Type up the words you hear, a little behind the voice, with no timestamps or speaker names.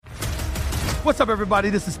What's up,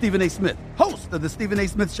 everybody? This is Stephen A. Smith, host of the Stephen A.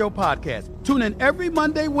 Smith Show podcast. Tune in every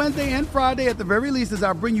Monday, Wednesday, and Friday at the very least as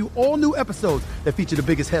I bring you all new episodes that feature the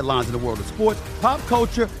biggest headlines in the world of sports, pop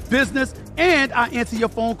culture, business, and I answer your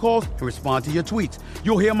phone calls and respond to your tweets.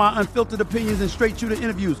 You'll hear my unfiltered opinions and straight-shooter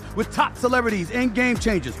interviews with top celebrities and game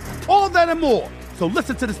changers. All that and more. So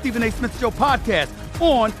listen to the Stephen A. Smith Show podcast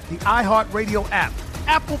on the iHeartRadio app,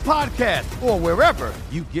 Apple Podcasts, or wherever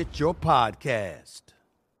you get your podcast.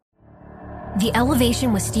 The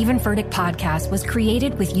Elevation with Stephen Furtick podcast was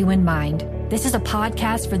created with you in mind. This is a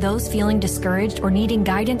podcast for those feeling discouraged or needing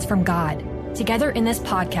guidance from God. Together in this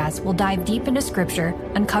podcast, we'll dive deep into Scripture,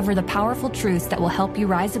 uncover the powerful truths that will help you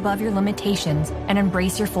rise above your limitations and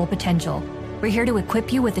embrace your full potential. We're here to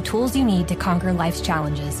equip you with the tools you need to conquer life's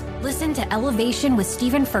challenges. Listen to Elevation with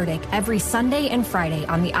Stephen Furtick every Sunday and Friday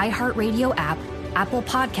on the iHeartRadio app, Apple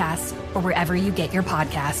Podcasts, or wherever you get your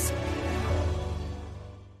podcasts.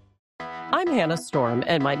 I'm Hannah Storm,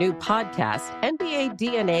 and my new podcast, NBA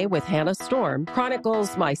DNA with Hannah Storm,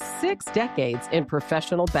 chronicles my 6 decades in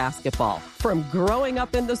professional basketball. From growing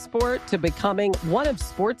up in the sport to becoming one of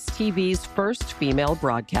sports TV's first female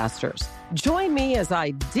broadcasters. Join me as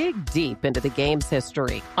I dig deep into the game's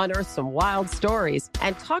history, unearth some wild stories,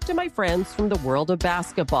 and talk to my friends from the world of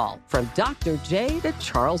basketball, from Dr. J to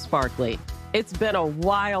Charles Barkley. It's been a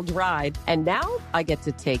wild ride, and now I get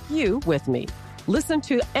to take you with me. Listen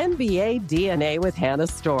to NBA DNA with Hannah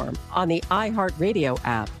Storm on the iHeartRadio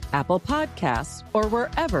app, Apple Podcasts, or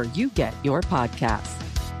wherever you get your podcasts.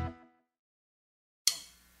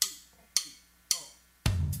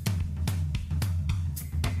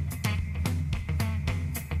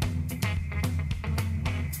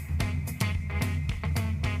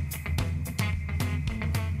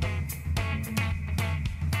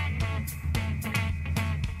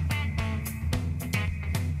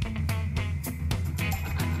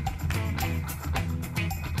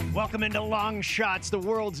 Welcome into Long Shots, the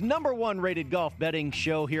world's #1 rated golf betting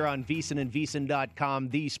show here on VSiN and VSiN.com,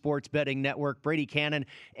 the sports betting network. Brady Cannon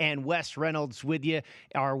and Wes Reynolds with you,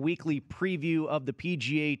 our weekly preview of the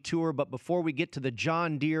PGA Tour. But before we get to the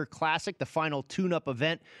John Deere Classic, the final tune-up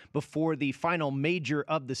event before the final major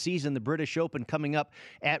of the season, the British Open coming up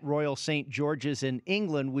at Royal St. George's in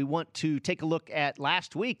England, we want to take a look at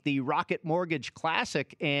last week, the Rocket Mortgage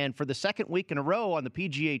Classic. And for the second week in a row on the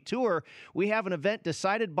PGA Tour, we have an event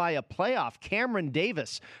decided by a playoff. Cameron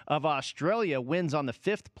Davis of Australia wins on the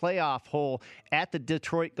 5th playoff hole at the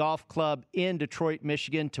Detroit Golf Club in Detroit,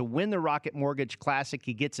 Michigan to win the Rocket Mortgage Classic.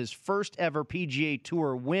 He gets his first ever PGA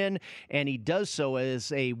Tour win, and he does so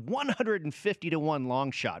as a 150-1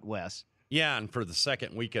 long shot, Wes. Yeah, and for the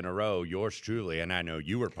second week in a row, yours truly, and I know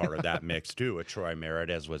you were part of that mix too, with Troy Merritt,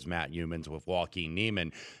 as was Matt Humans with Joaquin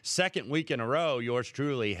Niemann. Second week in a row, yours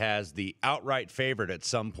truly has the outright favorite at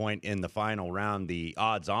some point in the final round, the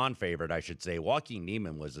odds-on favorite, I should say. Joaquin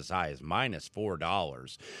Niemann was as high as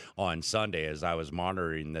 -$4 on Sunday as I was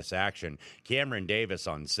monitoring this action. Cameron Davis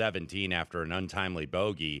on 17 after an untimely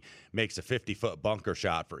bogey makes a 50-foot bunker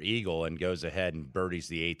shot for eagle and goes ahead and birdies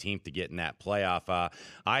the 18th to get in that playoff.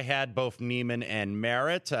 I had both Niemann and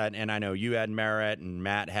Merritt, and I know you had Merritt and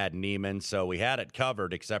Matt had Niemann, so we had it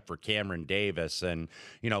covered except for Cameron Davis, and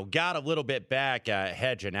got a little bit back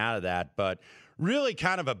hedging out of that, but really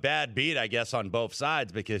kind of a bad beat, I guess, on both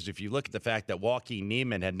sides, because if you look at the fact that Joaquin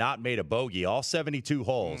Niemann had not made a bogey all 72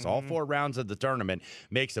 holes, all 4 rounds of the tournament,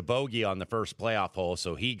 makes a bogey on the first playoff hole,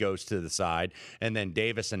 so he goes to the side, and then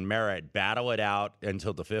Davis and Merritt battle it out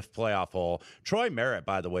until the 5th playoff hole. Troy Merritt,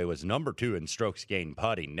 by the way, was #2 in strokes gained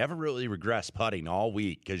putting. Never really regressed putting all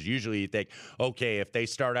week, because usually you think, okay, if they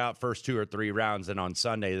start out first 2 or 3 rounds, then on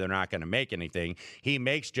Sunday they're not going to make anything. He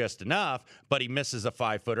makes just enough, but he misses a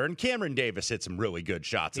 5-footer, and Cameron Davis hits some really good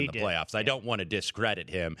shots in the playoffs. I don't want to discredit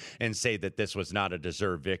him and say that this was not a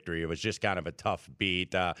deserved victory. It was just kind of a tough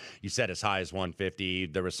beat. You said as high as 150.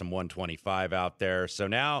 There was some 125 out there. So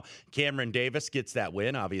now Cameron Davis gets that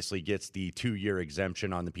win, obviously gets the 2-year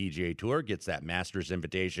exemption on the PGA Tour, gets that Masters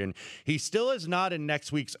invitation. He still is not in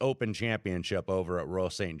next week's Open Championship over at Royal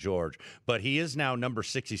St. George, but he is now number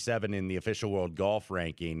 67 in the official world golf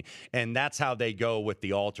ranking, and that's how they go with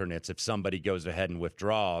the alternates. If somebody goes ahead and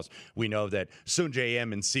withdraws, we know that Sun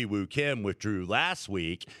Jae-im and Siwoo Kim withdrew last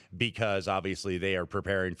week because obviously they are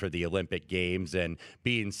preparing for the Olympic Games, and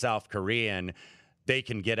being South Korean, they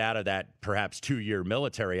can get out of that perhaps 2-year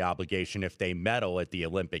military obligation if they medal at the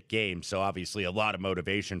Olympic Games. So obviously a lot of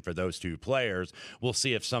motivation for those two players. We'll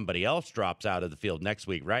see if somebody else drops out of the field next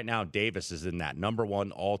week. Right now, Davis is in that number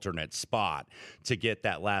one alternate spot to get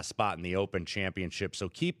that last spot in the Open Championship. So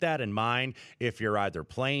keep that in mind if you're either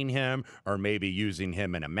playing him or maybe using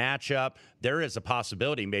him in a matchup. There is a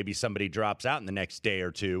possibility maybe somebody drops out in the next day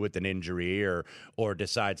or two with an injury or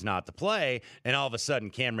decides not to play, and all of a sudden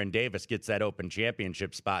Cameron Davis gets that Open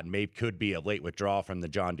Championship spot and maybe could be a late withdrawal from the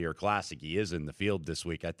John Deere Classic. He is in the field this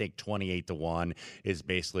week. I think 28-1 is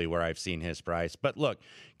basically where I've seen his price. But look,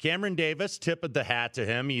 Cameron Davis, tip of the hat to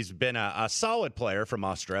him. He's been a solid player from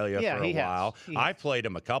Australia for a while. I've played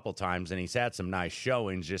him a couple times, and he's had some nice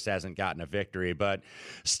showings, just hasn't gotten a victory. But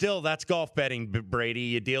still, that's golf betting, Brady.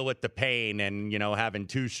 You deal with the pain and, having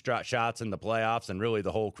two shots in the playoffs and really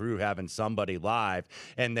the whole crew having somebody live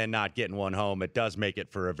and then not getting one home. It does make it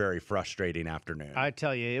for a very frustrating afternoon. I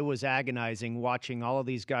tell you, it was agonizing watching all of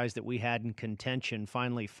these guys that we had in contention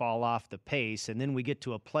finally fall off the pace. And then we get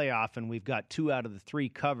to a playoff and we've got 2 out of the 3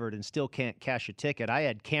 covered and still can't cash a ticket. I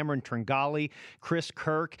had Cameron Tringali, Chris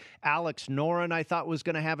Kirk, Alex Noren I thought was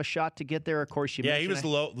going to have a shot to get there. Of course, he was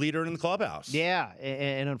the leader in the clubhouse. Yeah,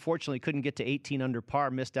 and unfortunately couldn't get to 18 under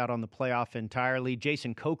par, missed out on the playoff entirely.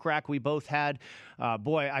 Jason Kokrak we both had.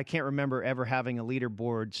 Boy, I can't remember ever having a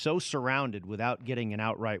leaderboard so surrounded without getting an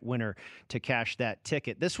outright winner to cash that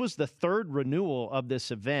ticket. This was the 3rd renewal of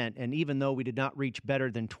this event, and even though we did not reach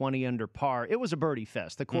better than 20 under par, it was a birdie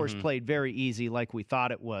fest. The course played very easy like we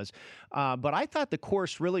thought it was. But I thought the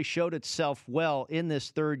course really showed itself well in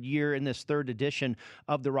this 3rd year, in this 3rd edition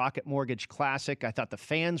of the Rocket Mortgage Classic. I thought the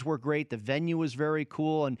fans were great. The venue was very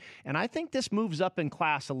cool. And I think this moves up in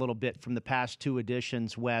class a little bit from the past 2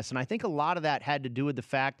 editions, Wes. And I think a lot of that had to do with the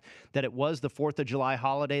fact that it was the 4th of July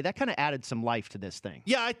holiday. That kind of added some life to this thing.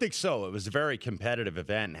 Yeah, I think so. It was a very competitive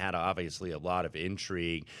event and had obviously a lot of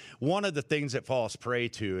intrigue. One of the things that falls prey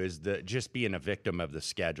to is just being a victim of the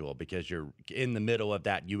schedule because you're in the middle of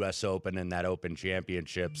that U.S. Open and that Open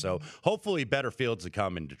Championship. So hopefully better fields to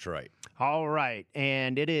come in Detroit. All right,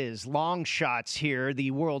 and it is Long Shots here,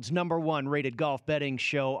 the world's #1 rated golf betting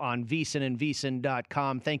show on VSiN and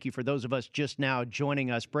VSiN.com. Thank you for those of us just now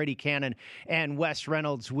joining us. Brady Cannon and Wes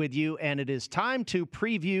Reynolds with you, and it is time to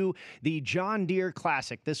preview the John Deere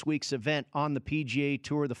Classic, this week's event on the PGA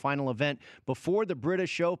Tour, the final event before the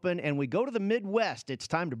British Open, and we go to the Midwest. It's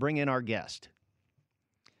time to bring in our guest.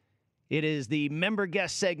 It is the member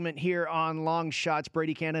guest segment here on Long Shots.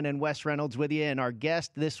 Brady Cannon and Wes Reynolds with you. And our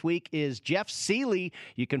guest this week is Jeff Seeley.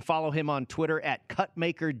 You can follow him on Twitter at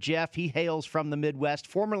CutmakerJeff. He hails from the Midwest,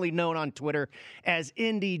 formerly known on Twitter as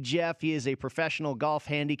Indy Jeff. He is a professional golf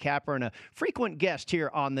handicapper and a frequent guest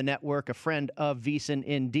here on the network, a friend of VSiN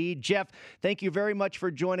indeed. Jeff, thank you very much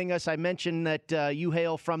for joining us. I mentioned that you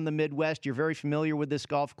hail from the Midwest. You're very familiar with this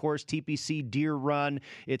golf course, TPC Deer Run.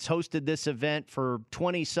 It's hosted this event for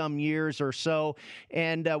 20-some years or so.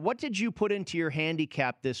 And what did you put into your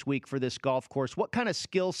handicap this week for this golf course? What kind of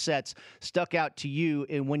skill sets stuck out to you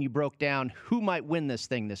when you broke down who might win this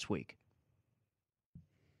thing this week?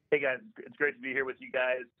 Hey, guys. It's great to be here with you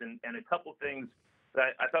guys. And a couple things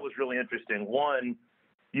that I thought was really interesting. One,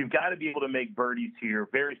 you've got to be able to make birdies here,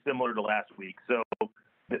 very similar to last week. So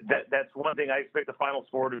that's one thing. I expect the final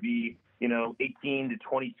score to be, 18 to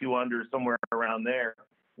 22 under, somewhere around there.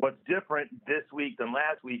 What's different this week than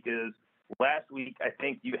last week is last week I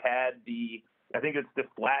think you had it's the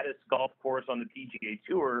flattest golf course on the PGA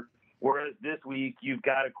Tour, whereas this week you've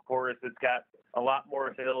got a course that's got a lot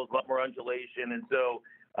more hills, a lot more undulation, and so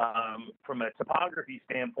from a topography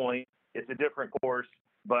standpoint, it's a different course.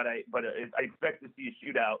 But I expect to see a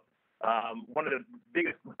shootout. One of the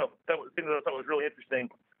biggest things that I thought was really interesting.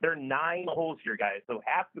 There are 9 holes here, guys, so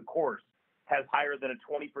half the course has higher than a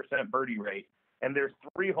 20% birdie rate. And there's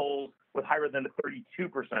 3 holes with higher than a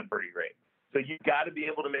 32% birdie rate. So you've got to be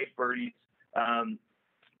able to make birdies.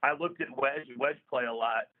 I looked at wedge play a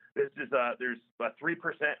lot. There's a 3%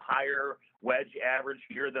 higher wedge average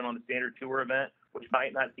here than on the standard tour event, which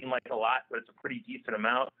might not seem like a lot, but it's a pretty decent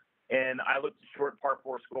amount. And I looked at short par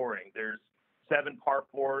 4 scoring. There's 7 par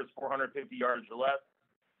 4s, 450 yards or less.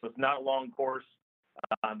 So it's not a long course.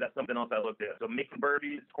 That's something else I looked at. So making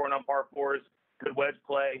birdies, scoring on par 4s, good wedge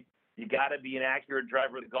play. You got to be an accurate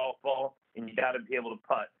driver of the golf ball, and you got to be able to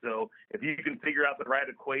putt. So if you can figure out the right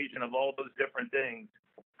equation of all those different things,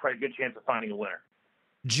 probably a good chance of finding a winner.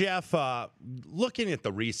 Jeff, looking at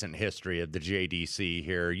the recent history of the JDC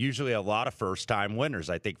here, usually a lot of first-time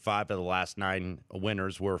winners. I think 5 of the last 9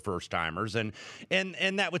 winners were first-timers, and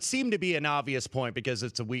that would seem to be an obvious point because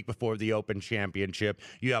it's a week before the Open Championship.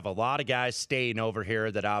 You have a lot of guys staying over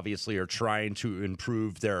here that obviously are trying to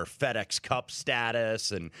improve their FedEx Cup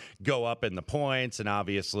status and go up in the points and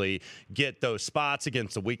obviously get those spots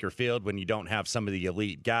against a weaker field when you don't have some of the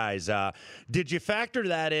elite guys. Did you factor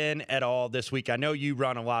that in at all this week? I know you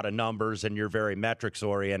run a lot of numbers and you're very metrics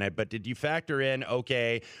oriented, but did you factor in,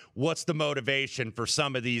 okay, what's the motivation for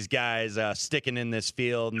some of these guys sticking in this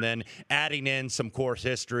field and then adding in some course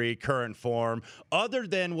history, current form, other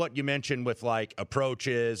than what you mentioned with like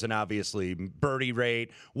approaches and obviously birdie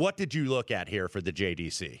rate? What did you look at here for the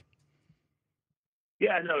JDC?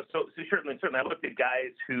 Yeah, no, so certainly I looked at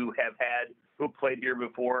guys who played here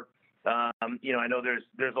before. I know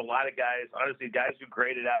there's a lot of guys, honestly, guys who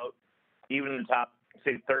graded out even in the top,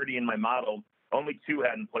 say, 30 in my model. Only 2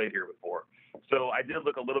 hadn't played here before. So I did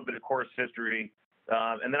look a little bit of course history.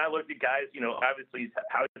 And then I looked at guys, obviously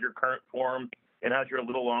how's your current form and how's your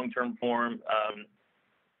little long-term form.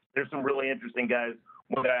 There's some really interesting guys,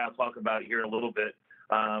 one guy I'll talk about here in a little bit.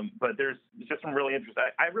 But there's just some really interesting.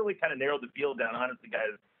 I really kind of narrowed the field down, honestly,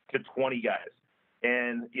 guys, to 20 guys.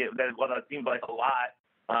 And that seems like a lot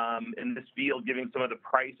in this field, given some of the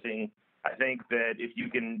pricing. I think that if you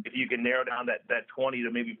can narrow down that 20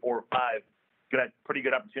 to maybe 4 or 5, you got a pretty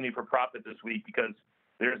good opportunity for profit this week because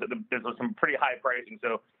there's some pretty high pricing.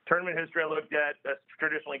 So tournament history I looked at, that's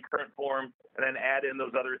traditionally current form, and then add in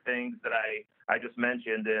those other things that I just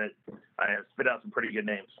mentioned, and I spit out some pretty good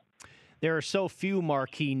names. There are so few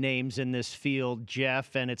marquee names in this field,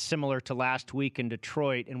 Jeff, and it's similar to last week in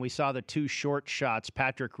Detroit. And we saw the 2 short shots,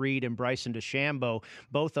 Patrick Reed and Bryson DeChambeau.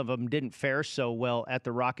 Both of them didn't fare so well at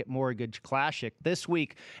the Rocket Mortgage Classic. This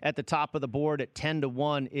week, at the top of the board at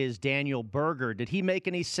 10-1 is Daniel Berger. Did he make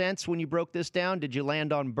any sense when you broke this down? Did you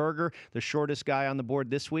land on Berger, the shortest guy on the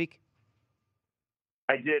board this week?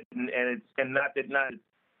 I did, and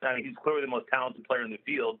he's clearly the most talented player in the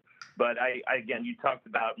field. But again, you talked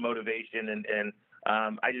about motivation, and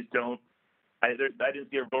I just don't. I didn't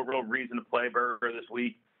see a real reason to play Berger this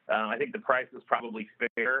week. I think the price was probably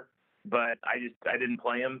fair, but I didn't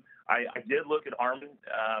play him. I did look at Harman.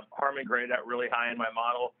 Harman graded out really high in my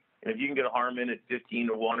model, and if you can get a Harman at 15-1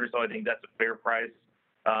 or so, I think that's a fair price.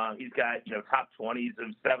 He's got top 20s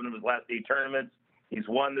of 7 of his last 8 tournaments. He's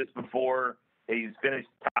won this before. He's finished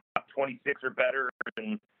top 26 or better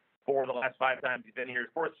in 4 of the last 5 times he's been here.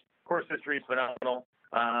 Course history is phenomenal.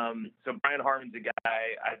 So Brian Harman's a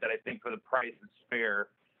guy that I think for the price is fair.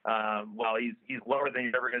 While he's lower than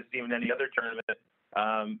you're ever going to see him in any other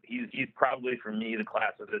tournament, he's probably, for me, the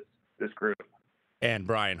class of this group. And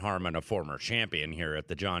Brian Harman, a former champion here at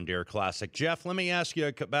the John Deere Classic. Jeff, let me ask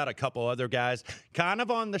you about a couple other guys kind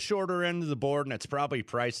of on the shorter end of the board, and it's probably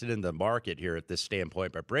priced in the market here at this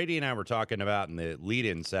standpoint. But Brady and I were talking about in the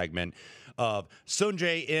lead-in segment of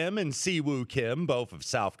Sungjae Im and Siwoo Kim, both of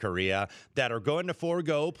South Korea, that are going to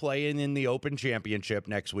forego playing in the Open Championship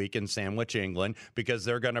next week in Sandwich, England, because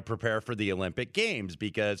they're going to prepare for the Olympic Games.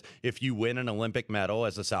 Because if you win an Olympic medal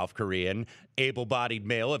as a South Korean, able-bodied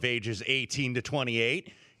male of ages 18 to 28,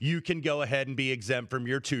 you can go ahead and be exempt from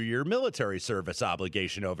your 2-year military service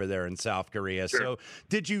obligation over there in South Korea. Sure. So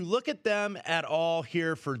did you look at them at all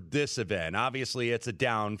here for this event? Obviously, it's a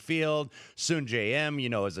downfield. Sungjae Im,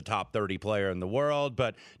 is a top 30 player in the world,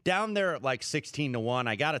 but down there at like 16-1,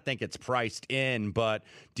 I got to think it's priced in, but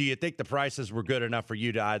do you think the prices were good enough for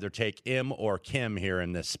you to either take Im or Kim here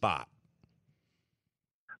in this spot?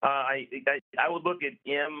 I would look at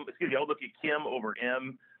Im. I would look at Kim over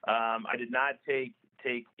Im. I did not take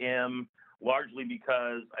Im largely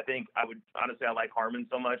because I think I like Harman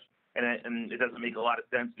so much, and it doesn't make a lot of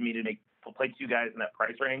sense to me to play 2 guys in that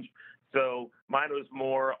price range. So mine was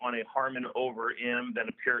more on a Harman over Im than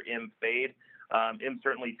a pure Im fade. Im's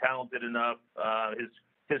certainly talented enough.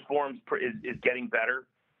 His form is getting better.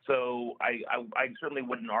 So I certainly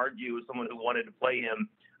wouldn't argue with someone who wanted to play him.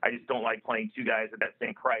 I just don't like playing 2 guys at that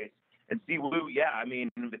same price. And Siwoo,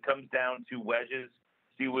 if it comes down to wedges,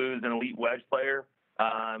 Siwoo's an elite wedge player.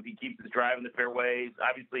 He keeps his drive in the fairways.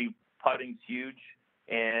 Obviously, putting's huge,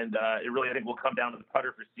 and it really, I think, will come down to the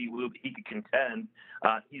putter for Siwoo. He could contend.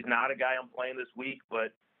 He's not a guy I'm playing this week,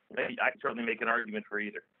 but I can certainly make an argument for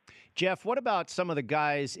either. Jeff, what about some of the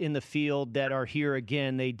guys in the field that are here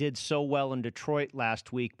again? They did so well in Detroit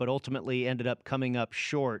last week, but ultimately ended up coming up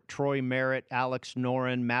short. Troy Merritt, Alex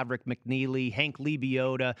Noren, Maverick McNeely, Hank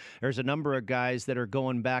Lebiota. There's a number of guys that are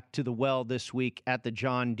going back to the well this week at the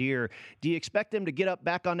John Deere. Do you expect them to get up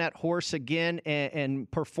back on that horse again and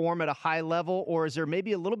perform at a high level, or is there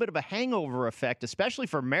maybe a little bit of a hangover effect, especially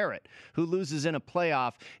for Merritt, who loses in a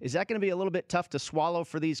playoff? Is that going to be a little bit tough to swallow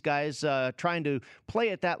for these guys trying to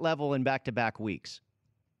play at that level in back-to-back weeks?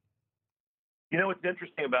 You know what's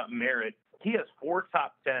interesting about Merritt? He has 4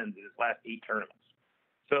 top 10s in his last 8 tournaments.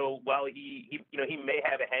 So while he may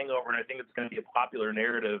have a hangover, and I think it's going to be a popular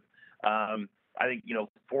narrative, I think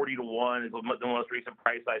 40-1 is the most recent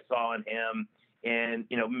price I saw on him, and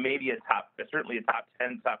maybe certainly a top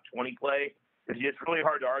 10, top 20 play. It's really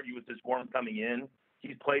hard to argue with this form coming in.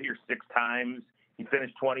 He's played here 6 times. He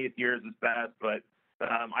finished 20th year as his best, but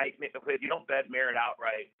if you don't bet Merritt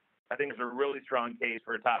outright, I think there's a really strong case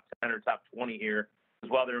for a top 10 or top 20 here. As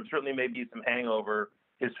well, there certainly may be some hangover.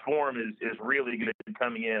 His form is really good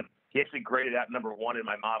coming in. He actually graded out number 1 in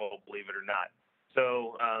my model, believe it or not.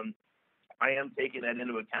 So I am taking that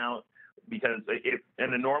into account, because if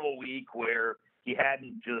in a normal week where he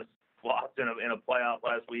hadn't just lost in a playoff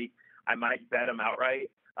last week, I might bet him outright.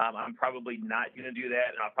 I'm probably not going to do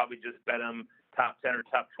that, and I'll probably just bet him top 10 or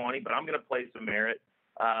top 20, but I'm going to play some Merritt.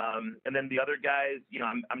 And then the other guys,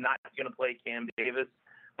 I'm not going to play Cam Davis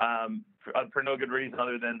for no good reason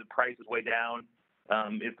other than the price is way down.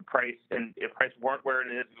 If price weren't where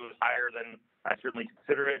it is, if it was higher, then I certainly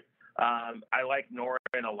consider it. I like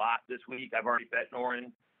Noren a lot this week. I've already bet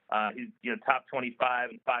Noren. He's top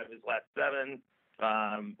 25 in 5 of his last 7.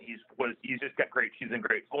 He's just got great. She's in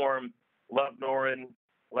great form. Love Noren.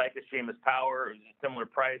 Like a Seamus Power, similar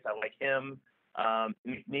price. I like him.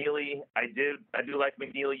 McNeely, I do like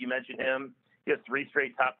McNeely. You mentioned him. He has 3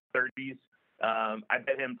 straight top 30s. I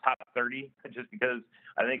bet him top 30 just because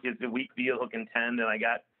I think it's a weak deal. He'll contend, and I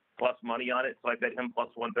got plus money on it, so I bet him plus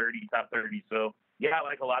 130, top 30. So yeah, I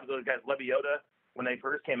like a lot of those guys. Lebiota, when they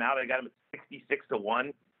first came out, I got him at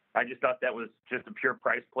 66-1. I just thought that was just a pure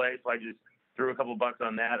price play, so I just threw a couple bucks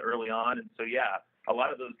on that early on. And so yeah, a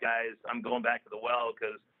lot of those guys, I'm going back to the well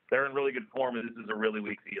because they're in really good form, and this is a really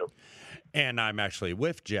weak field. And I'm actually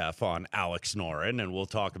with Jeff on Alex Noren, and we'll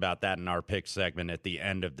talk about that in our pick segment at the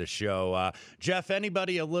end of the show. Jeff,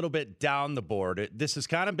 anybody a little bit down the board? This has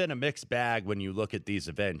kind of been a mixed bag when you look at these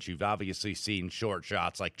events. You've obviously seen short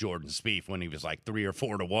shots like Jordan Spieth when he was like 3 or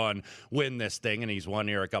 4-1 win this thing, and he's won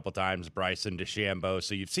here a couple times, Bryson DeChambeau.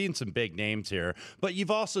 So you've seen some big names here, but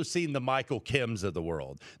you've also seen the Michael Kims of the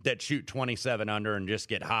world that shoot 27 under and just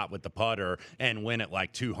get hot with the putter and win at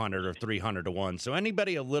like 200 or 300-1. So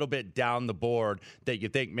anybody a little bit down the board that you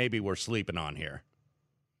think maybe we're sleeping on here?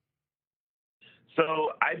 So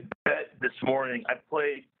I bet this morning I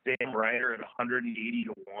played Sam Ryder at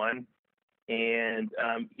 180-1, and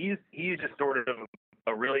he's just sort of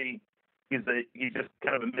he's just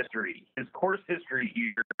kind of a mystery. His course history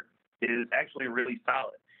here is actually really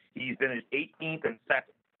solid. He's finished 18th and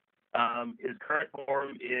 2nd. His current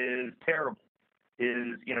form is terrible.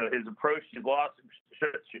 His approach, he's lost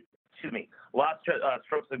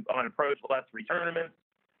strokes on approach the last 3 tournaments.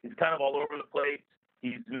 He's kind of all over the place.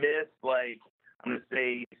 He's missed, I'm going to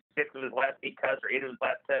say 6 of his last 8 cuts or 8 of his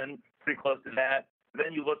last 10, pretty close to that.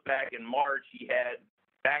 Then you look back in March, he had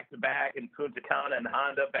back-to-back in Punta Cana and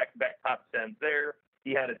Honda, back-to-back top 10s there.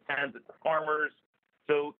 He had a 10s at the Farmers.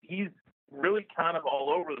 So he's really kind of all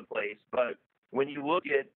over the place. But when you look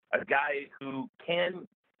at a guy who can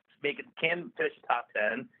finish a top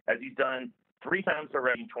 10, as he's done 3 times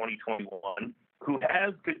already in 2021, who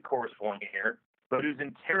has good course form here, but who's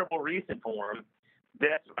in terrible recent form,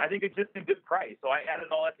 I think it's just a good price. So I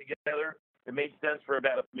added all that together. It made sense for a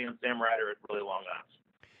bet with me on Sam Ryder at really long odds.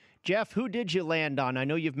 Jeff, who did you land on? I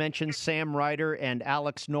know you've mentioned Sam Ryder and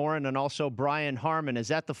Alex Noren and also Brian Harman. Is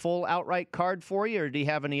that the full outright card for you, or do you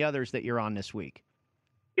have any others that you're on this week?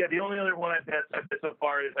 Yeah, the only other one I've bet so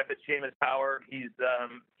far is I bet Seamus Power. He's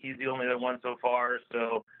the only other one so far.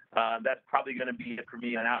 So that's probably going to be it for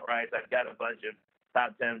me on outrights. I've got a bunch of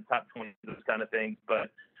top 10, top 20, those kind of things. But,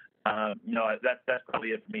 that's probably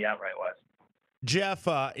it for me outright-wise. Jeff,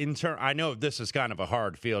 I know this is kind of a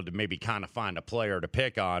hard field to maybe kind of find a player to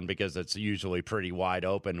pick on because it's usually pretty wide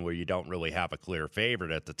open where you don't really have a clear favorite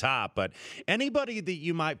at the top. But anybody that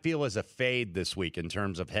you might feel is a fade this week in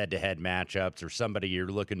terms of head-to-head matchups, or somebody you're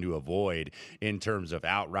looking to avoid in terms of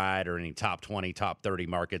outright or any top 20, top 30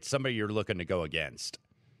 markets, somebody you're looking to go against?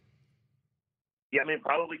 Yeah,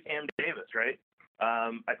 probably Cam Davis, right?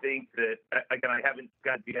 I think that, again, I haven't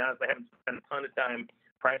spent a ton of time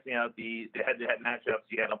pricing out the head-to-head matchups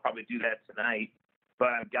yet. I'll probably do that tonight. But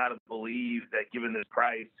I've got to believe that given this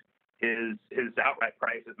price, his outright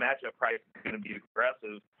price, his matchup price is going to be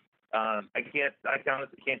aggressive. I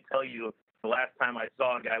honestly can't tell you the last time I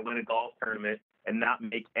saw a guy win a golf tournament and not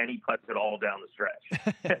make any putts at all down the stretch.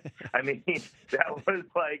 I mean, that was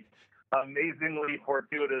like amazingly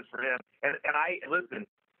fortuitous for him. And I live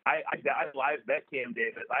bet Cam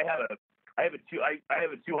Davis. I have a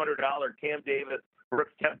 $200 Cam Davis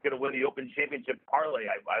Brooks Koepka to win the Open Championship parlay.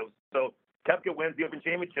 So Koepka wins the Open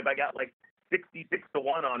Championship. I got like 66 to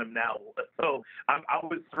 1 on him now. So I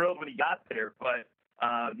was thrilled when he got there, but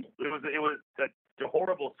it was a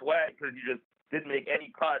horrible sweat because you just didn't make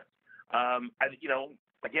any putts.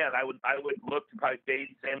 Again, I would look to probably fade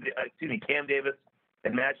Cam Davis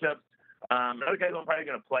in matchups. Another guy I'm probably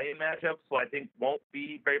going to play in matchups, so I think won't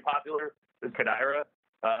be very popular, is Kodaira,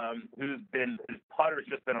 his putter's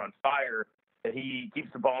just been on fire, and he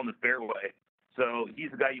keeps the ball in the fairway. So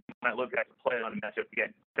he's a guy you might look at to play on a matchup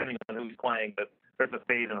again, depending on who he's playing. But there's a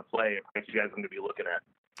fade and a play that you guys are going to be looking at.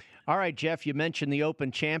 All right, Jeff, you mentioned the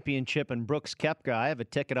Open Championship and Brooks Koepka. I have a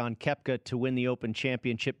ticket on Koepka to win the Open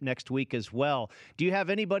Championship next week as well. Do you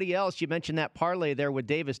have anybody else? You mentioned that parlay there with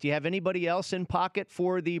Davis. Do you have anybody else in pocket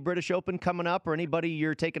for the British Open coming up, or anybody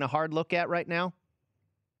you're taking a hard look at right now?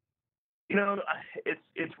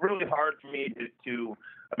 It's really hard for me to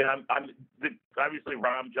obviously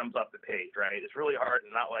Rahm jumps off the page, right? It's really hard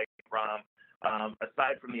to not like Rahm.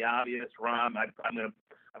 Aside from the obvious, Rahm, I'm going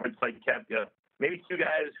to play Koepka. Maybe two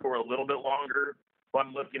guys who are a little bit longer who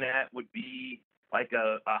I'm looking at would be like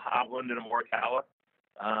a Hovland and a Morikawa.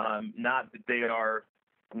 Not that they are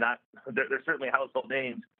not – they're certainly household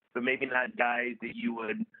names, but maybe not guys that you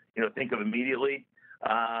would, think of immediately.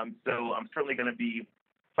 So I'm certainly going to be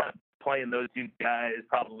playing those two guys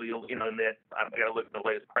probably, in that I've got to look at the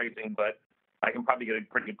latest pricing, but I can probably get a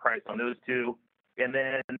pretty good price on those two. And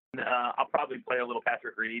then I'll probably play a little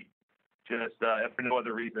Patrick Reed. Just for no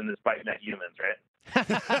other reason despite Matt Humans, right?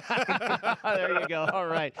 There you go. All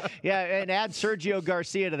right. Yeah, and add Sergio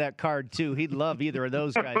Garcia to that card, too. He'd love either of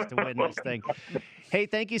those guys to win this thing. Hey,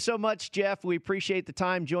 thank you so much, Jeff. We appreciate the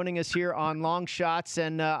time joining us here on Long Shots,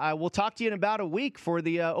 and we'll talk to you in about a week for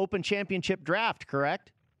the Open Championship draft,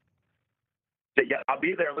 correct? Yeah, I'll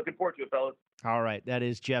be there. Looking forward to it, fellas. All right, that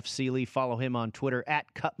is Jeff Seeley. Follow him on Twitter at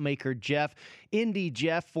CupmakerJeff. Indy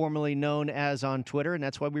Jeff, formerly known as on Twitter, and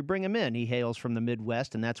that's why we bring him in. He hails from the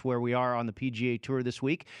Midwest, and that's where we are on the PGA Tour this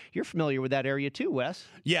week. You're familiar with that area too, Wes?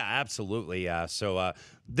 Yeah, absolutely. So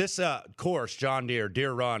this course, John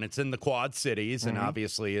Deere Run, it's in the Quad Cities, and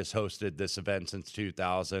obviously has hosted this event since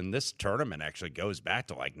 2000. This tournament actually goes back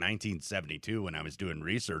to like 1972 when I was doing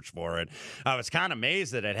research for it. I was kind of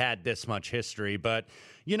amazed that it had this much history, but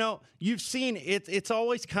you've seen it's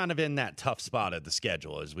always kind of in that tough spot of the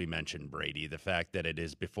schedule, as we mentioned, Brady, the fact that it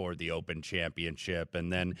is before the Open Championship.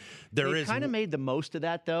 And then they kind of made the most of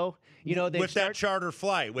that, though. That charter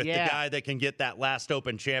flight with the guy that can get that last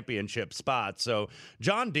Open Championship spot. So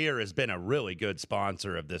John Deere has been a really good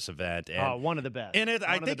sponsor of this event. And, one of the best. And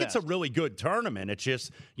I think it's a really good tournament. It's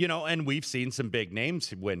just, and we've seen some big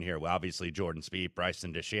names win here. Well, obviously, Jordan Spieth,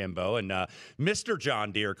 Bryson DeChambeau, and Mr.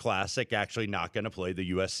 John Deere Classic actually not going to play the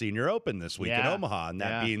U.S. Senior Open this week in Omaha, and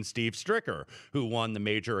that being Steve Stricker, who won the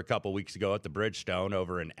major a couple weeks ago at the Bridgestone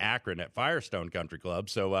over in Akron at Firestone Country Club.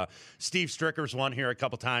 So Steve Stricker's won here a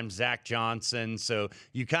couple times, Zach Johnson. So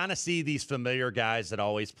you kind of see these familiar guys that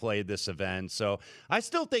always play this event. So I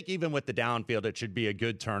still think even with the downfield, it should be a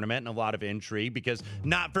good tournament and a lot of intrigue because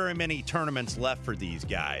not very many tournaments left for these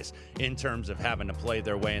guys in terms of having to play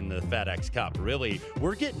their way in the FedEx Cup. Really,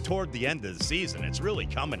 we're getting toward the end of the season. It's really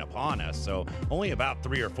coming upon us. So only about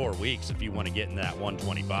 3 or 4 weeks if you want to get in that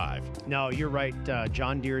 125. No, you're right.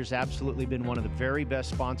 John Deere's absolutely been one of the very best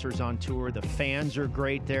sponsors on tour. The fans are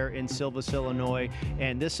great there in Silvis, Illinois.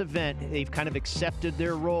 And this event, they've kind of accepted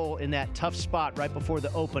their role in that tough spot right before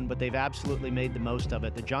the Open, but they've absolutely made the most of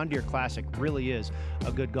it. The John Deere Classic really is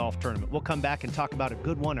a good golf tournament. We'll come back and talk about a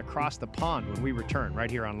good one across the pond when we return right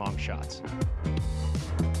here on Long Shots.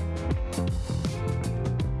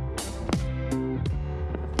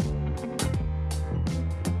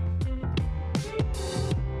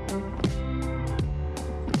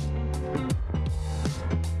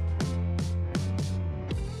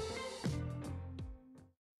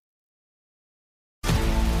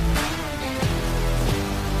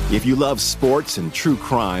 If you love sports and true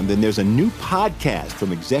crime, then there's a new podcast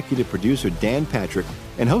from executive producer Dan Patrick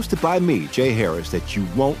and hosted by me, Jay Harris, that you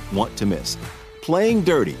won't want to miss. Playing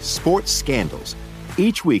Dirty: Sports Scandals.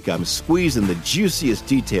 Each week, I'm squeezing the juiciest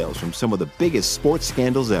details from some of the biggest sports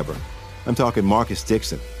scandals ever. I'm talking Marcus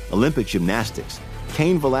Dixon, Olympic gymnastics,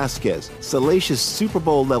 Cain Velasquez, salacious Super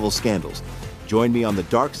Bowl-level scandals. Join me on the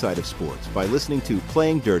dark side of sports by listening to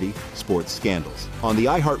Playing Dirty Sports Scandals on the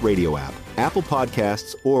iHeartRadio app, Apple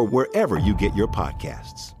Podcasts, or wherever you get your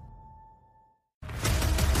podcasts.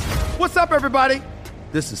 What's up, everybody?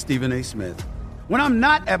 This is Stephen A. Smith. When I'm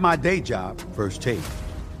not at my day job, First Take,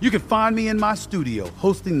 you can find me in my studio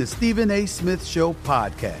hosting the Stephen A. Smith Show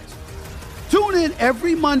podcast. Tune in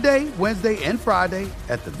every Monday, Wednesday, and Friday,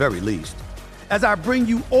 at the very least, as I bring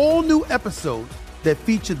you all new episodes that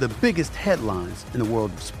feature the biggest headlines in the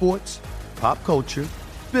world of sports, pop culture,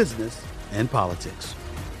 business, and politics.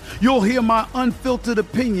 You'll hear my unfiltered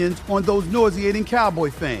opinions on those nauseating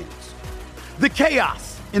Cowboy fans, the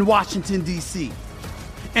chaos in Washington, D.C.,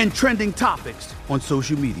 and trending topics on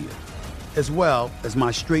social media, as well as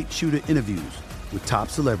my straight shooter interviews with top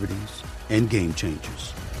celebrities and game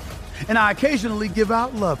changers. And I occasionally give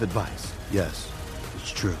out love advice. Yes,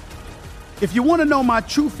 it's true. If you want to know my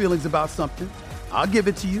true feelings about something, I'll give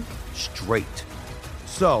it to you straight.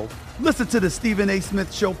 So listen to the Stephen A.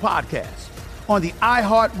 Smith Show podcast on the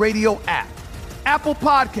iHeartRadio app, Apple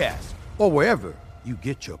Podcasts, or wherever you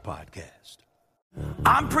get your podcast.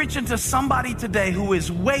 I'm preaching to somebody today who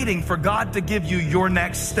is waiting for God to give you your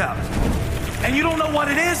next step. And you don't know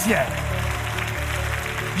what it is yet.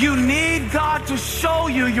 You need God to show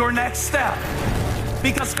you your next step.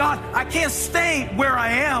 Because God, I can't stay where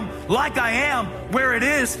I am, like I am, where it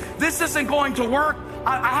is. This isn't going to work.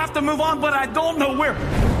 I have to move on, but I don't know where.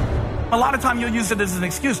 A lot of time you'll use it as an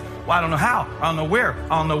excuse. Well, I don't know how. I don't know where.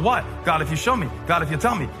 I don't know what. God, if you show me. God, if you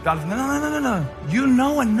tell me. God, if... No. You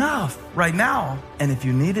know enough right now. And if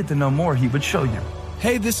you needed to know more, he would show you.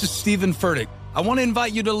 Hey, this is Stephen Furtick. I want to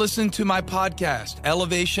invite you to listen to my podcast,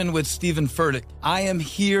 Elevation with Stephen Furtick. I am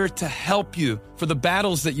here to help you for the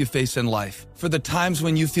battles that you face in life, for the times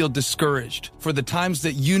when you feel discouraged, for the times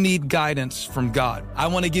that you need guidance from God. I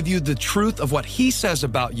want to give you the truth of what he says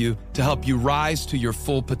about you to help you rise to your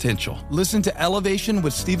full potential. Listen to Elevation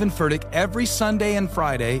with Stephen Furtick every Sunday and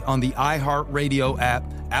Friday on the iHeartRadio app,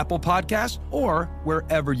 Apple Podcasts, or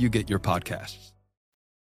wherever you get your podcasts.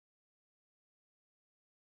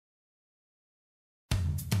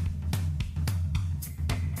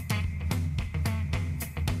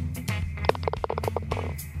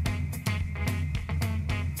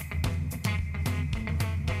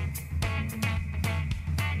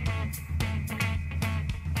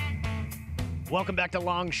 Welcome back to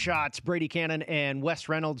Long Shots. Brady Cannon and Wes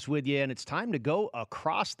Reynolds with you, and it's time to go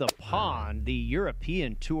across the pond. The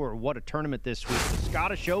European Tour, what a tournament this week. The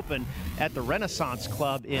Scottish Open at the Renaissance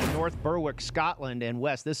Club in North Berwick, Scotland. And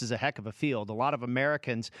Wes, this is a heck of a field. A lot of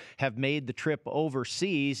Americans have made the trip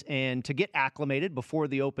overseas and to get acclimated before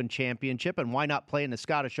the Open Championship, and why not play in the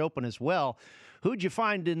Scottish Open as well? Who'd you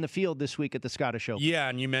find in the field this week at the Scottish Open? Yeah,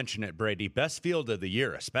 and you mentioned it, Brady. Best field of the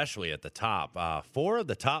year, especially at the top. 4 of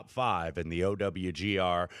the top 5 in the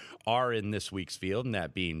OWGR are in this week's field, and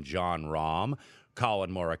that being Jon Rahm, Colin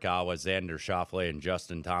Morikawa, Xander Schauffele, and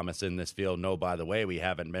Justin Thomas in this field. No, by the way, we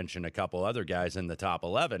haven't mentioned a couple other guys in the top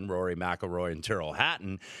 11, Rory McIlroy and Tyrrell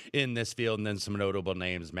Hatton in this field, and then some notable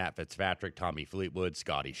names, Matt Fitzpatrick, Tommy Fleetwood,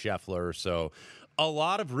 Scotty Scheffler. So a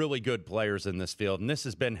lot of really good players in this field, and this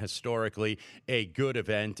has been historically a good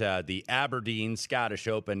event. The Aberdeen Scottish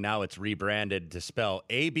Open, now it's rebranded to spell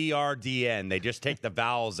ABRDN. They just take the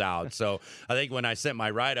vowels out. So I think when I sent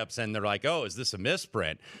my write-ups in, they're like, oh, is this a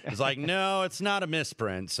misprint? It's like, no, it's not a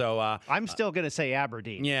misprint. So I'm still going to say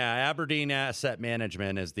Aberdeen. Yeah, Aberdeen Asset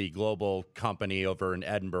Management is the global company over in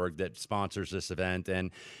Edinburgh that sponsors this event.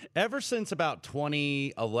 And ever since about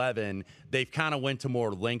 2011, they've kind of went to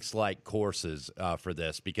more links-like courses for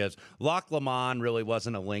this, because Loch Lomond really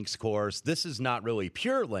wasn't a links course. This is not really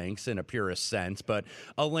pure links in a purest sense, but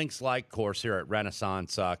a links-like course here at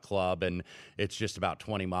Renaissance Club, and it's just about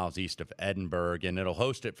 20 miles east of Edinburgh, and it'll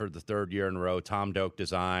host it for the 3rd year in a row. Tom Doak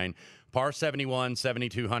design. Par 71,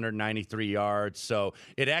 7,293 yards. So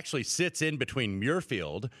it actually sits in between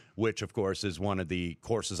Muirfield, which, of course, is one of the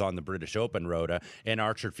courses on the British Open Rota, and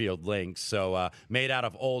Archerfield Links. So made out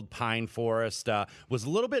of old pine forest. Was a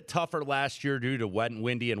little bit tougher last year due to wet and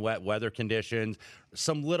windy and wet weather conditions.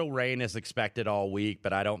 Some little rain is expected all week,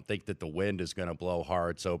 but I don't think that the wind is going to blow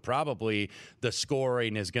hard. So probably the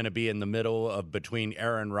scoring is going to be in the middle of between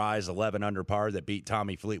Aaron Rise, 11 under par, that beat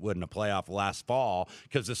Tommy Fleetwood in a playoff last fall,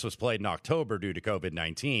 because this was played in October due to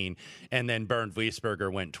COVID-19. And then Bernd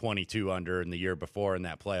Wiesberger went 22 under in the year before in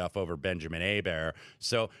that playoff over Benjamin Hebert.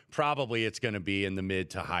 So probably it's going to be in the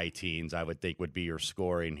mid to high teens, I would think, would be your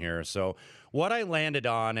scoring here. So what I landed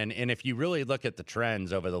on, and if you really look look at the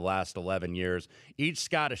trends over the last 11 years, each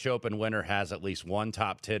Scottish Open winner has at least one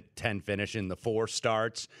top 10 finish in the 4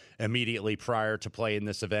 starts immediately prior to playing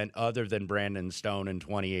this event, other than Brandon Stone in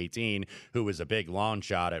 2018, who was a big long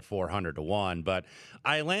shot at 400 to 1. But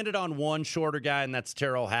I landed on one shorter guy, and that's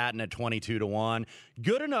Tyrrell Hatton at 22 to 1.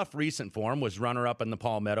 Good enough recent form, was runner-up in the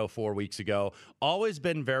Palmetto 4 weeks ago. Always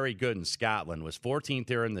been very good in Scotland. Was 14th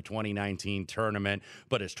here in the 2019 tournament,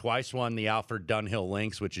 but has twice won the Alfred Dunhill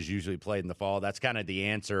Links, which is usually played in the fall. That's kind of the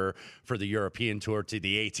answer for the European Tour to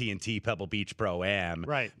the AT&T Pebble Beach Pro-Am,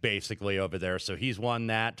 right, basically over there. So he's won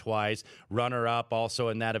that twice. Runner-up also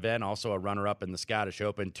in that event, also a runner-up in the Scottish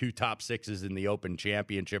Open, 2 top 6s in the Open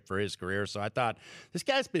Championship for his career. So I thought this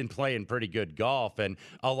guy's been playing pretty good golf, and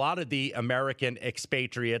a lot of the American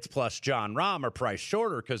expatriates plus Jon Rahm are priced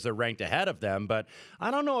shorter because they're ranked ahead of them, but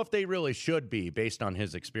I don't know if they really should be based on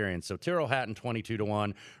his experience. So Tyrrell Hatton 22 to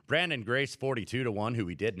 1, Brandon Grace 42 to 1, who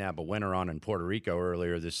we did nab a winner on in Puerto Rico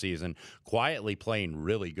earlier this season, quietly playing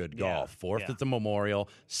really good golf. 4th at the Memorial,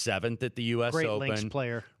 7th at the U.S. Great Open. links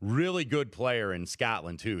player. Really good player in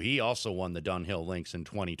Scotland, too. He also won the Dunhill Links in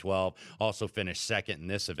 2012. Also finished second in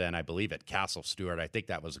this event, I believe, at Castle Stewart. I think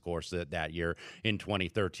that was the course that year in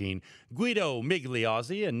 2013. Guido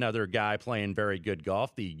Migliozzi, another guy playing very good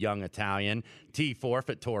golf, the young Italian. T4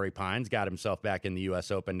 at Torrey Pines, got himself back in the U.S.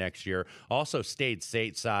 Open next year. Also stayed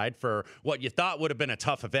stateside for what you thought would have been a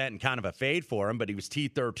tough event and kind of a fade for him, but he was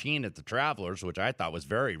T13 at the Travelers, which I thought was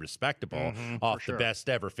very respectable, off the best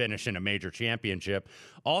ever finish in a major championship.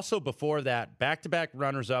 Also before that, back-to-back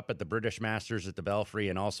runners-up at the British Masters at the Belfry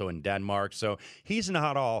and also in Denmark. So he's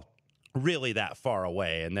not all really that far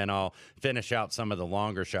away. And then I'll finish out some of the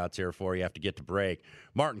longer shots here for you. Have to get to break.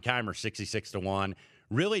 Martin Keimer, 66 to 1.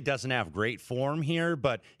 Really doesn't have great form here,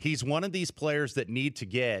 but he's one of these players that need to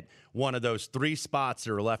get one of those 3 spots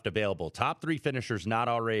that are left available. Top 3 finishers not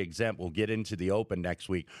already exempt will get into the Open next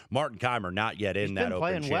week. Martin Keimer not yet in that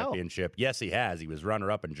Open Championship. Well. Yes, he has. He was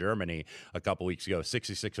runner-up in Germany a couple weeks ago,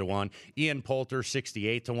 66 to 1. Ian Poulter,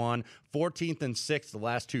 68 to 1. 14th and 6th the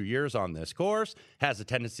last 2 years on this course. Has a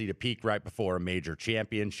tendency to peak right before a major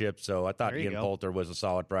championship, so I thought Ian Poulter was a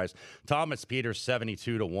solid price. Thomas Pieters,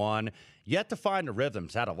 72 to 1. Yet to find a rhythm.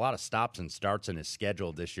 He's had a lot of stops and starts in his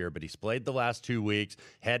schedule this year, but he's played the last 2 weeks,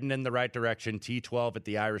 heading in the right direction. T12 at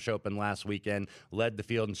the Irish Open last weekend, led the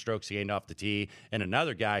field in strokes gained off the tee. And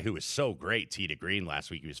another guy who was so great tee to green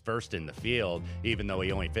last week. He was first in the field, even though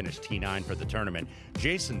he only finished T9 for the tournament.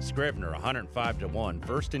 Jason Scrivener, 105 to 1.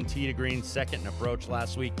 First in tee to green, second in approach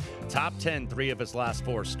last week. Top 10, 3 of his last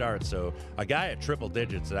 4 starts. So a guy at triple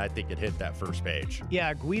digits that I think could hit that first page.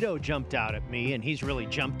 Yeah, Guido jumped out at me, and he's really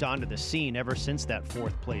jumped onto the scene ever since that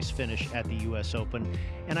 4th place finish at the U.S. Open.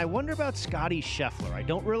 And I wonder about Scotty Scheffler. I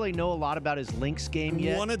don't really know a lot about his links game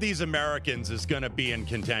yet. One of these Americans is going to be in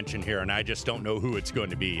contention here, and I just don't know who it's going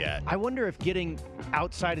to be yet. I wonder if getting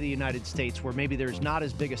outside of the United States, where maybe there's not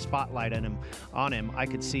as big a spotlight on him, I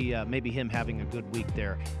could see maybe him having a good week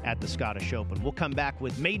there at the Scottish Open. We'll come back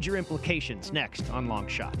with major implications next on Long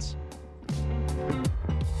Shots.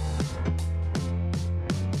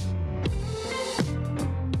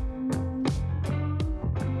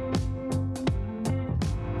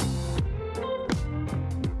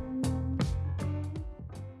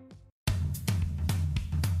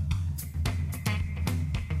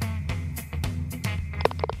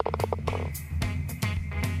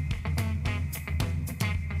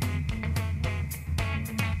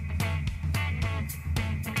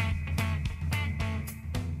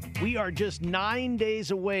 We are just 9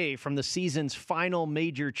 days away from the season's final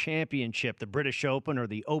major championship. The British Open, or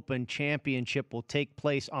the Open Championship, will take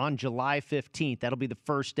place on July 15th. That'll be the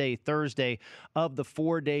first day, Thursday, of the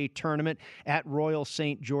 4-day tournament at Royal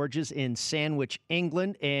St. George's in Sandwich,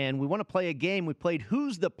 England. And we want to play a game. We played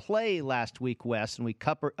Who's the Play last week, Wes, and we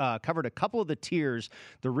covered a couple of the tiers,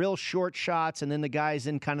 the real short shots, and then the guys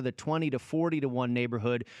in kind of the 20 to 40 to 1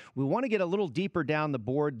 neighborhood. We want to get a little deeper down the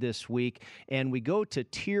board this week, and we go to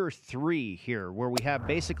tier 3 here, where we have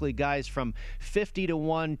basically guys from 50 to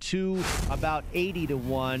 1 to about 80 to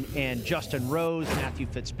 1, and Justin Rose, Matthew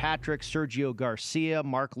Fitzpatrick, Sergio Garcia,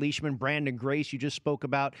 Mark Leishman, Brandon Grace, you just spoke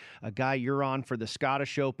about, a guy you're on for the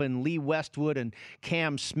Scottish Open. Lee Westwood and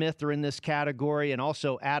Cam Smith are in this category, and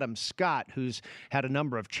also Adam Scott, who's had a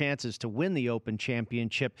number of chances to win the Open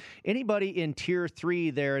Championship. Anybody in tier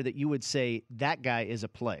 3 there that you would say that guy is a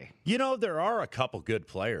play? You know, there are a couple good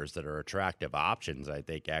players that are attractive options, I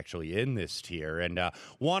think, actually in this tier, and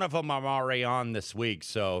one of them I'm already on this week,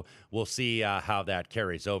 so we'll see how that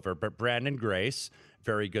carries over. But Brandon Grace,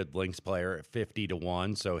 very good links player at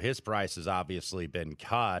 50-1. So his price has obviously been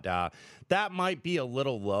cut. That might be a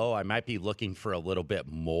little low. I might be looking for a little bit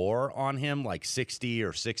more on him, like 60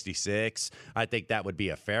 or 66. I think that would be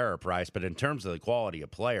a fairer price. But in terms of the quality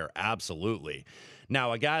of player, absolutely.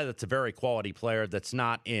 Now, a guy that's a very quality player that's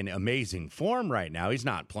not in amazing form right now, he's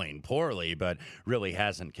not playing poorly, but really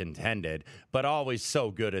hasn't contended, but always so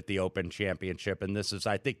good at the Open Championship. And this is,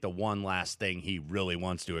 I think, the one last thing he really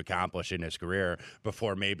wants to accomplish in his career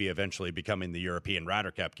before maybe eventually becoming the European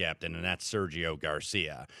Ryder Cup captain, and that's Sergio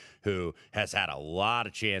Garcia, who has had a lot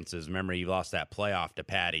of chances. Remember, he lost that playoff to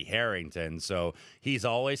Patty Harrington, so he's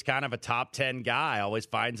always kind of a top 10 guy, always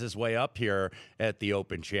finds his way up here at the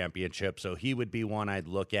Open Championship, so he would be one I'd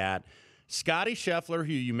look at. Scotty Scheffler,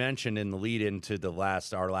 who you mentioned in the lead into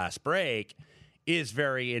our last break, is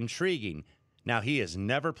very intriguing. Now, he has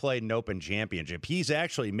never played an Open Championship. He's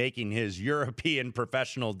actually making his European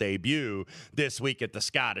professional debut this week at the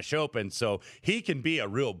Scottish Open, so he can be a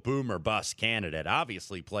real boom or bust candidate.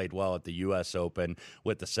 Obviously played well at the U.S. Open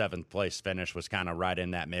with the 7th place finish, was kind of right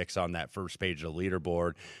in that mix on that first page of the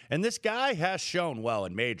leaderboard. And this guy has shown well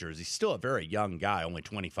in majors. He's still a very young guy, only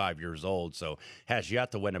 25 years old, so has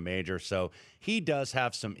yet to win a major. So he does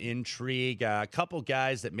have some intrigue. A couple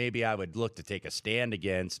guys that maybe I would look to take a stand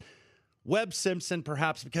against. Webb Simpson,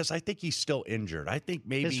 perhaps, because I think he's still injured. I think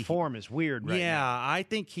maybe his form is weird right now. Yeah, I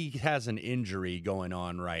think he has an injury going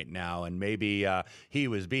on right now, and maybe he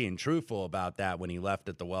was being truthful about that when he left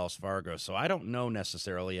at the Wells Fargo. So I don't know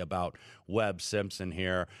necessarily about Webb Simpson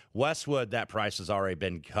here. Westwood, that price has already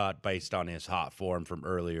been cut based on his hot form from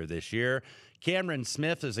earlier this year. Cameron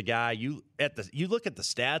Smith is a guy, you look at the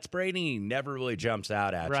stats, Brady, he never really jumps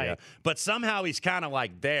out at you. But somehow he's kind of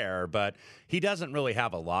like there, but he doesn't really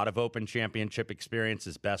have a lot of Open Championship experience.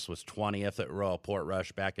 His best was 20th at Royal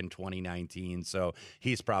Portrush back in 2019, so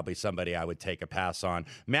he's probably somebody I would take a pass on.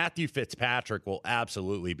 Matthew Fitzpatrick will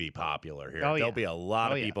absolutely be popular here. There'll be a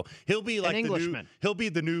lot of people. He'll be like he'll be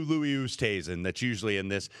the new Louis Oosthuizen that's usually in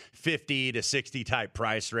this 50 to 60 type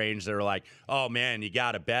price range. They're like, oh man, you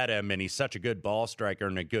got to bet him, and he's such a good ball striker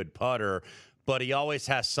and a good putter, but he always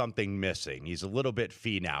has something missing. He's a little bit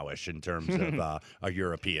Finau-ish in terms of a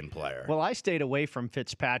European player. Well, I stayed away from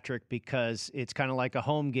Fitzpatrick because it's kind of like a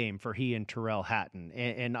home game for he and Tyrrell Hatton.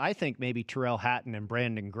 And I think maybe Tyrrell Hatton and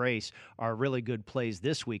Brandon Grace are really good plays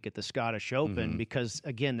this week at the Scottish Open because,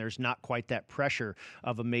 again, there's not quite that pressure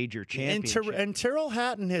of a major championship. And Tyrrell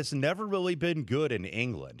Hatton has never really been good in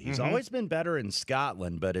England. He's always been better in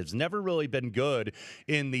Scotland, but has never really been good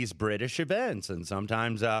in these British events. And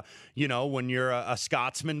sometimes, when you're a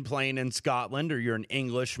Scotsman playing in Scotland, or you're an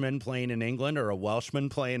Englishman playing in England, or a Welshman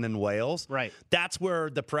playing in Wales. Right. That's where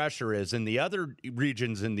the pressure is. In the other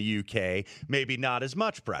regions in the UK, maybe not as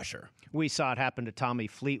much pressure. We saw it happen to Tommy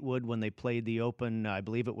Fleetwood when they played the Open. I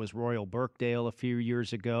believe it was Royal Birkdale a few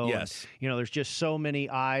years ago. Yes. And, there's just so many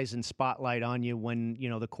eyes and spotlight on you when,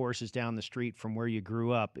 the course is down the street from where you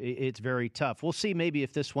grew up. It's very tough. We'll see maybe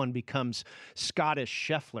if this one becomes Scottish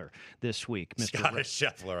Scheffler this week, Mr. Scottish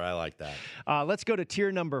Scheffler, I like that. Let's go to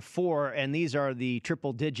tier number 4, and these are the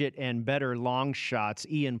triple-digit and better long shots.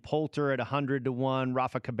 Ian Poulter at 100-1,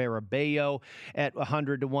 Rafa Cabrera-Bello at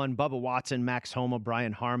 100-1, Bubba Watson, Max Homa,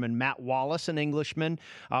 Brian Harman, Matt Wallace, an Englishman,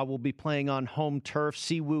 will be playing on home turf.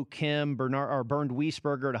 Siwoo Kim, Bernd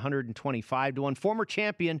Wiesberger at 125-1, former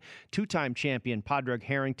champion, two-time champion Padraig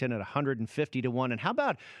Harrington at 150-1, and how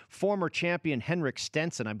about former champion Henrik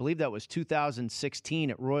Stenson? I believe that was 2016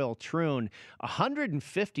 at Royal Troon,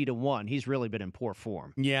 150-1. He's really been in poor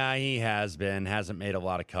form. Yeah, he has been. Hasn't made a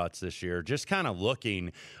lot of cuts this year. Just kind of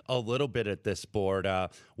looking a little bit at this board.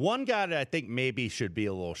 One guy that I think maybe should be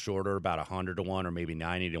a little shorter, about 100-1 or maybe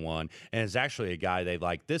 90-1, and is actually a guy they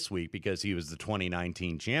like this week because he was the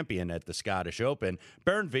 2019 champion at the Scottish Open,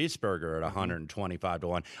 Bernd Wiesberger at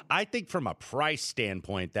 125-1. I think from a price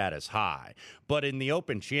standpoint, that is high. But in the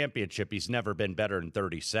Open Championship, he's never been better than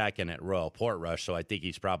 32nd at Royal Portrush, so I think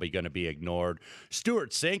he's probably going to be ignored.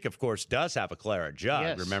 Stewart Cink, of course, does have a claret jug.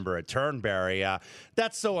 Yes. Remember at Turnberry.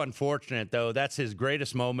 That's so unfortunate, though. That's his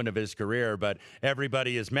greatest moment of his career, but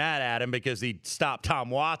everybody is mad at him because he stopped Tom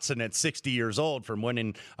Watson at 60 years old from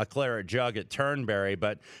winning a claret jug at Turnberry.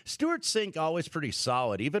 But Stewart Cink always pretty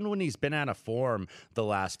solid, even when he's been out of form the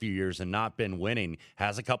last few years and not been winning.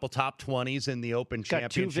 Has a couple top 20s in the Open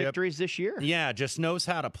Championship. Got 2 victories this year. Yeah, just knows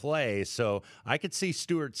how to play. So I could see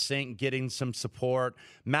Stewart Cink getting some support.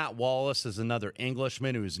 Matt Wallace is another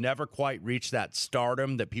Englishman who's never quite quite reach that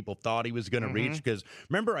stardom that people thought he was going to reach. Because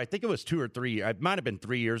remember, I think it was 2 or 3, it might have been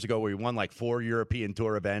 3 years ago, where he won like 4 European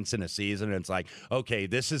Tour events in a season. And it's like, okay,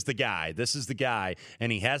 this is the guy.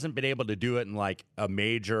 And he hasn't been able to do it in like a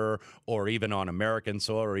major or even on American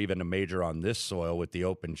soil or even a major on this soil with the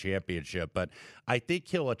Open Championship. But I think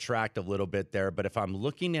he'll attract a little bit there. But if I'm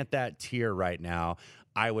looking at that tier right now,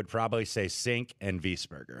 I would probably say Cink and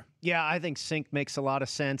Wiesberger. Yeah, I think Cink makes a lot of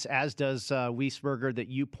sense, as does Wiesberger that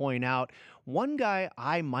you point out. One guy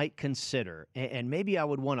I might consider, and maybe I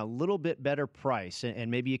would want a little bit better price,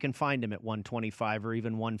 and maybe you can find him at $125 or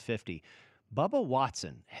even $150. Bubba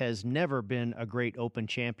Watson has never been a great Open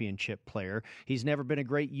Championship player. He's never been a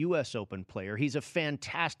great U.S. Open player. He's a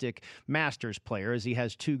fantastic Masters player, as he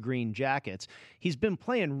has 2 green jackets. He's been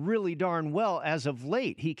playing really darn well as of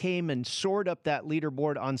late. He came and soared up that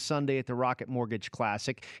leaderboard on Sunday at the Rocket Mortgage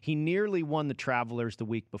Classic. He nearly won the Travelers the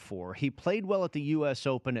week before. He played well at the U.S.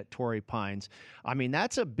 Open at Torrey Pines. I mean,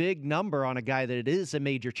 that's a big number on a guy that is a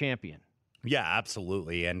major champion. Yeah,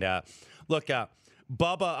 absolutely. And look,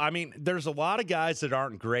 Bubba, I mean, there's a lot of guys that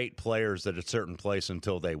aren't great players at a certain place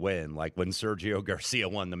until they win. Like when Sergio Garcia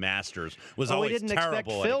won the Masters, was always terrible. We didn't expect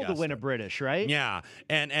Phil to win a British, right? Yeah,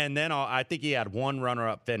 and then I think he had 1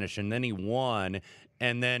 runner-up finish, and then he won.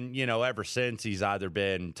 And then, ever since, he's either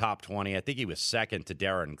been top 20. I think he was second to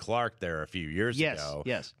Darren Clarke there a few years ago.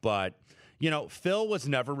 Yes. But Phil was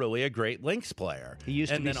never really a great links player. He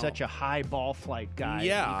used to be such a high ball flight guy.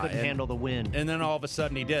 Yeah. He couldn't handle the wind. And then all of a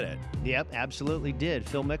sudden he did it. Yep, absolutely did.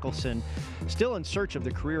 Phil Mickelson still in search of the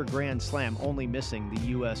career Grand Slam, only missing the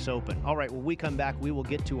U.S. Open. All right, when we come back, we will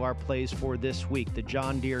get to our plays for this week. The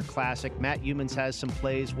John Deere Classic. Matt Youmans has some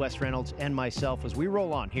plays, Wes Reynolds and myself, as we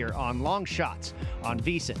roll on here on Long Shots on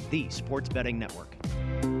VSiN, the Sports Betting Network.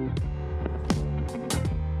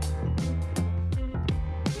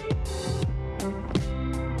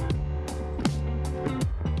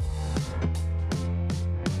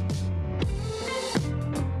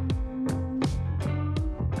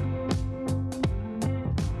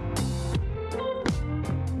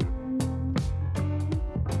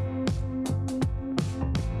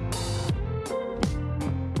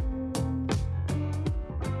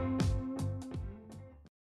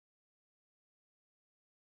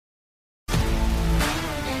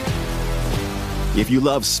 If you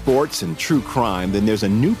love sports and true crime, then there's a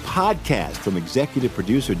new podcast from executive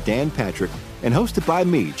producer Dan Patrick and hosted by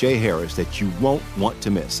me, Jay Harris, that you won't want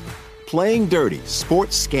to miss. Playing Dirty: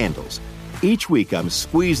 Sports Scandals. Each week, I'm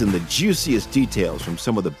squeezing the juiciest details from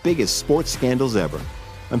some of the biggest sports scandals ever.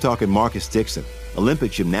 I'm talking Marcus Dixon,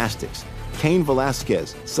 Olympic gymnastics, Cain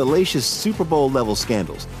Velasquez, salacious Super Bowl-level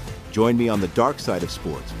scandals. Join me on the dark side of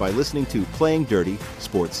sports by listening to Playing Dirty: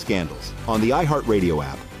 Sports Scandals on the iHeartRadio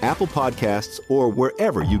app, Apple Podcasts, or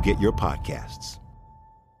wherever you get your podcasts.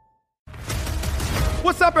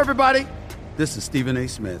 What's up, everybody? This is Stephen A.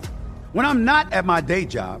 Smith. When I'm not at my day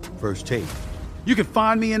job, First Take, you can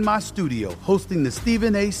find me in my studio hosting the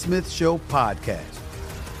Stephen A. Smith Show podcast.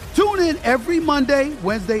 Tune in every Monday,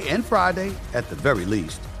 Wednesday, and Friday, at the very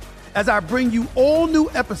least, as I bring you all new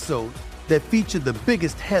episodes that feature the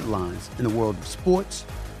biggest headlines in the world of sports,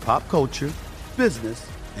 pop culture, business,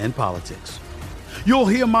 and politics. You'll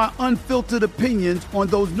hear my unfiltered opinions on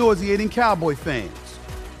those nauseating Cowboy fans,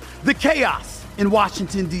 the chaos in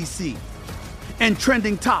Washington, D.C., and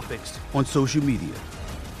trending topics on social media,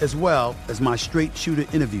 as well as my straight shooter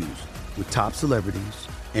interviews with top celebrities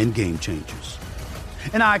and game changers.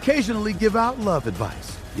 And I occasionally give out love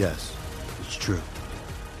advice. Yes, it's true.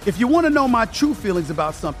 If you want to know my true feelings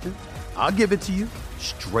about something, I'll give it to you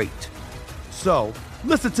straight. So,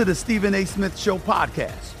 listen to the Stephen A. Smith Show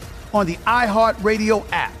podcast on the iHeartRadio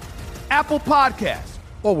app, Apple Podcasts,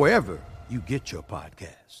 or wherever you get your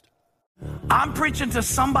podcast. I'm preaching to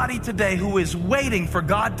somebody today who is waiting for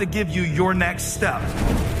God to give you your next step.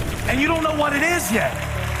 And you don't know what it is yet.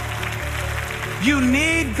 You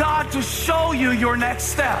need God to show you your next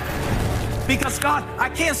step. Because God, I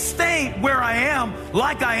can't stay where I am,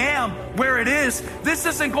 like I am, where it is. This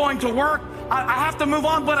isn't going to work. I have to move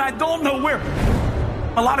on, but I don't know where.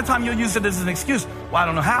 A lot of time you'll use it as an excuse. Well, I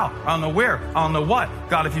don't know how. I don't know where. I don't know what.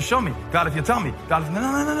 God, if you show me. God, if you tell me. God, if...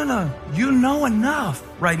 No. You know enough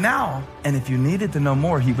right now. And if you needed to know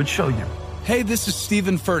more, he would show you. Hey, this is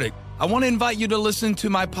Stephen Furtick. I want to invite you to listen to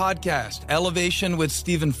my podcast, Elevation with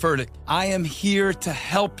Stephen Furtick. I am here to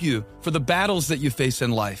help you for the battles that you face in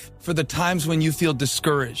life, for the times when you feel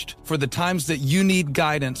discouraged, for the times that you need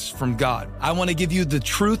guidance from God. I want to give you the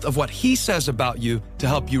truth of what he says about you to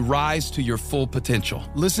help you rise to your full potential.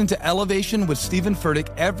 Listen to Elevation with Stephen Furtick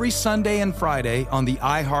every Sunday and Friday on the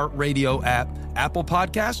iHeartRadio app, Apple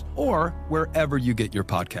Podcasts, or wherever you get your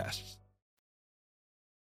podcasts.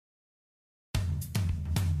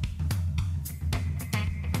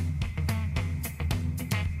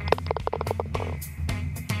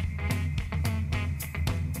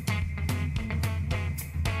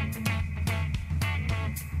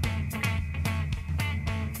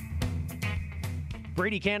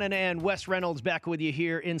 Brady Cannon and Wes Reynolds back with you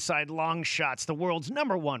here inside Long Shots, the world's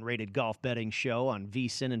 #1 rated golf betting show on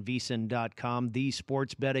VSiN and VSiN.com, the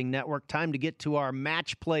sports betting network. Time to get to our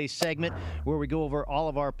match play segment where we go over all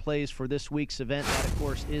of our plays for this week's event. That, of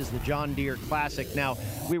course, is the John Deere Classic. Now,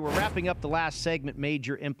 we were wrapping up the last segment,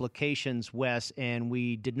 Major Implications, Wes, and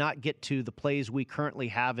we did not get to the plays we currently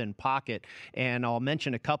have in pocket. And I'll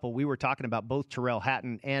mention a couple. We were talking about both Tyrrell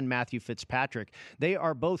Hatton and Matthew Fitzpatrick. They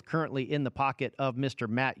are both currently in the pocket of Mr.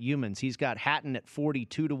 Matt Youmans. He's got Hatton at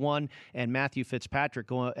 42-1 and Matthew Fitzpatrick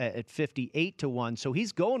going at 58-1. So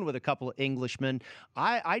he's going with a couple of Englishmen.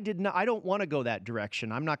 I don't want to go that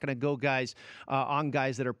direction. I'm not going to go guys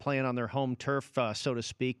that are playing on their home turf, so to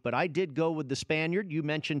speak. But I did go with the Spaniard. You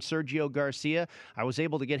mentioned Sergio Garcia. I was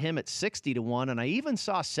able to get him at 60-1, and I even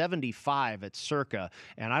saw 75 at Circa.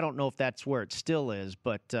 And I don't know if that's where it still is,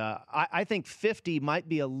 but I think 50 might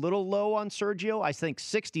be a little low on Sergio. I think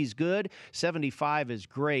 60 is good. 75 is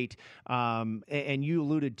great. And you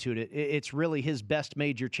alluded to it. It's really his best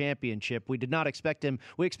major championship. We did not expect him.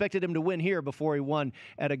 We expected him to win here before he won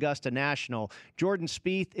at Augusta National. Jordan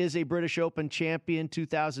Spieth is a British Open champion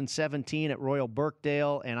 2017 at Royal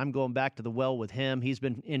Birkdale, and I'm going back to the well with him. He's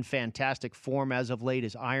been in fantastic form as of late.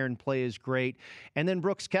 His iron play is great. And then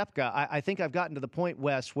Brooks Koepka. I think I've gotten to the point,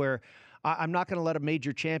 Wes, where I'm not going to let a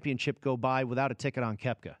major championship go by without a ticket on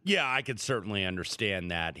Koepka. Yeah, I could certainly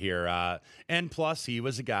understand that here. And plus, he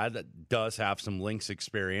was a guy that does have some links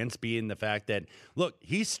experience, being the fact that, look,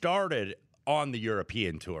 he started on the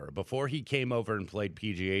European Tour. Before he came over and played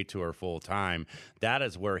PGA Tour full time, that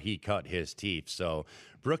is where he cut his teeth. So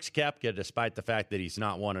Brooks Koepka, despite the fact that he's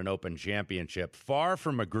not won an Open championship, far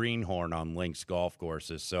from a greenhorn on links golf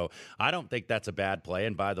courses. So I don't think that's a bad play.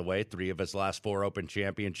 And by the way, 3 of his last 4 Open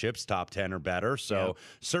championships, top 10 or better. So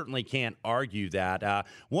certainly can't argue that.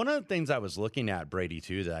 One of the things I was looking at, Brady,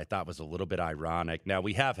 too, that I thought was a little bit ironic. Now,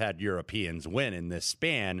 we have had Europeans win in this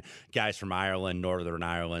span. Guys from Ireland, Northern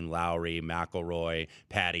Ireland, Lowry, McIlroy,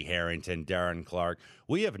 Paddy Harrington, Darren Clarke.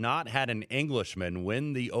 We have not had an Englishman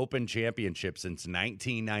win the Open Championship since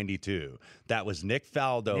 1992. That was Nick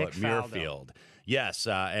Faldo at Muirfield. Yes,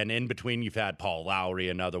 and in between you've had Paul Lowry,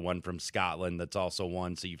 another one from Scotland that's also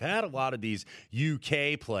won. So you've had a lot of these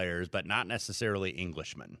UK players, but not necessarily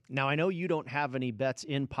Englishmen. Now, I know you don't have any bets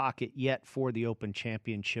in pocket yet for the Open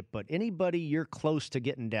Championship, but anybody you're close to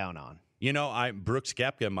getting down on? You know, Brooks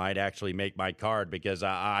Koepka might actually make my card because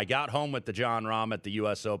I got home with the Jon Rahm at the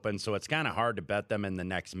U.S. Open, so it's kind of hard to bet them in the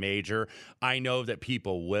next major. I know that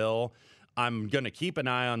people will. I'm going to keep an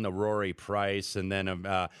eye on the Rory Price, and then,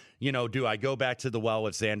 do I go back to the well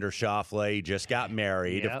with Xander Schauffele? He just got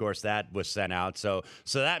married. Of course, that was sent out. So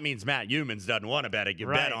that means Matt Youmans doesn't want to bet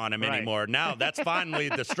on him anymore. Now, that's finally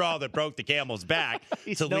the straw that broke the camel's back.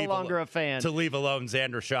 He's no longer a fan. To leave alone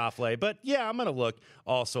Xander Schauffele. But, yeah, I'm going to look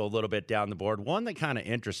also a little bit down the board. One that kind of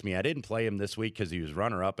interests me, I didn't play him this week because he was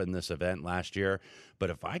runner-up in this event last year. But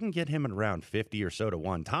if I can get him at around 50 or so to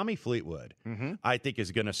 1, Tommy Fleetwood, I think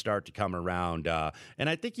is going to start to come around. And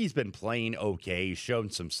I think he's been playing okay. He's shown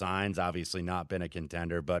some signs, obviously not been a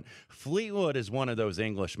contender. But Fleetwood is one of those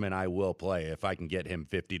Englishmen I will play if I can get him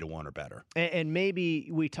 50-1 or better. And maybe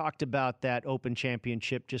we talked about that Open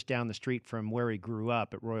Championship just down the street from where he grew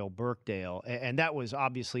up at Royal Birkdale. And that was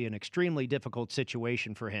obviously an extremely difficult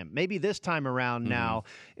situation for him. Maybe this time around now,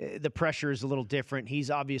 the pressure is a little different. He's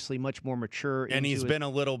obviously much more mature. And he's been a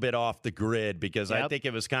little bit off the grid because I think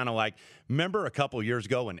it was kind of like, remember a couple years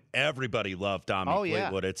ago when everybody loved Tommy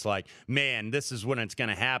Fleetwood? It's like, man, this is when it's going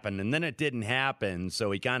to happen. And then it didn't happen. So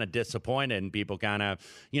he kind of disappointed and people kind of,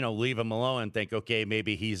 leave him alone and think, okay,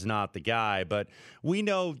 maybe he's not the guy. But we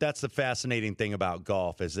know that's the fascinating thing about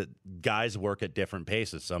golf is that guys work at different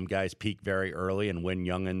paces. Some guys peak very early and win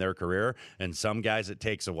young in their career. And some guys it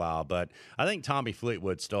takes a while. But I think Tommy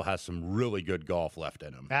Fleetwood still has some really good golf left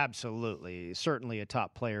in him. Absolutely. Certainly a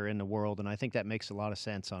top player in the world, and I think that makes a lot of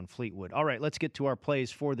sense on Fleetwood. All right, let's get to our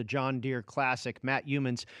plays for the John Deere Classic. Matt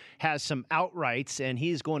Youmans has some outrights, and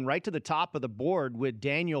he's going right to the top of the board with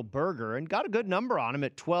Daniel Berger, and got a good number on him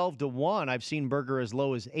at 12-1. I've seen Berger as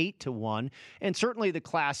low as 8-1, and certainly the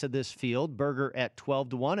class of this field, Berger at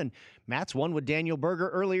 12-1, and Matt's won with Daniel Berger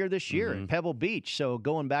earlier this year at Pebble Beach, so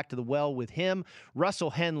going back to the well with him. Russell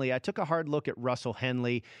Henley, I took a hard look at Russell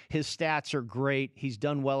Henley. His stats are great. He's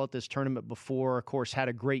done well at this tournament before. Of course, had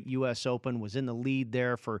a great U.S. Open, was in the lead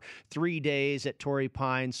there for 3 days at Torrey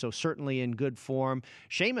Pines, so certainly in good form.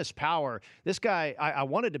 Seamus Power, this guy, I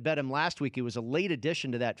wanted to bet him last week. He was a late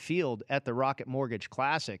addition to that field at the Rocket Mortgage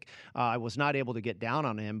Classic. I was not able to get down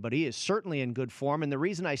on him, but he is certainly in good form, and the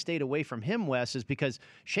reason I stayed away from him, Wes, is because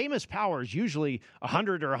Seamus Power power is usually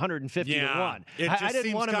 100 or 150 to 1. It just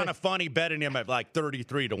seems kind of funny betting him at like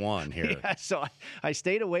 33 to 1 here. Yeah, so I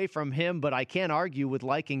stayed away from him, but I can't argue with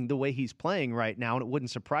liking the way he's playing right now, and it wouldn't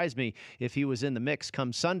surprise me if he was in the mix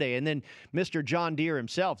come Sunday. And then Mr. John Deere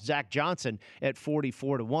himself, Zach Johnson, at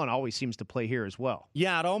 44 to 1, always seems to play here as well.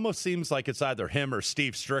 Yeah, it almost seems like it's either him or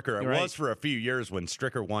Steve Stricker. It was for a few years when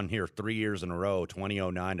Stricker won here 3 years in a row,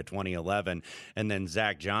 2009 to 2011, and then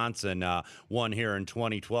Zach Johnson won here in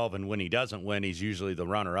 2012. And when he doesn't win, he's usually the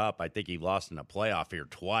runner-up. I think he lost in a playoff here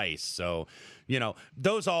twice. So,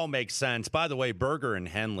 those all make sense. By the way, Berger and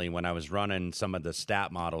Henley, when I was running some of the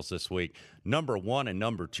stat models this week, number 1 and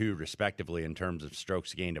number 2, respectively, in terms of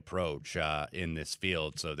strokes gained approach in this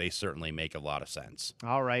field. So they certainly make a lot of sense.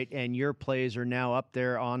 All right, and your plays are now up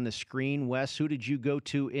there on the screen. Wes, who did you go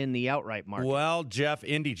to in the outright market? Well, Jeff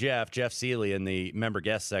Seeley in the member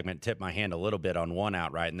guest segment tipped my hand a little bit on one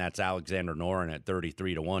outright, and that's Alexander Noren at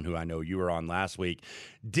 33 to 1, who I know you were on last week.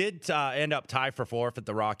 Did end up tie for fourth at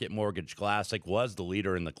the Rocket Mortgage Classic, was the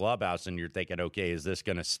leader in the clubhouse, and you're thinking, okay, is this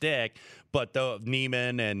going to stick? But though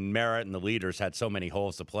Neiman and Merritt and the leaders had so many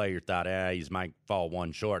holes to play, you thought, he might fall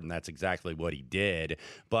one short, and that's exactly what he did.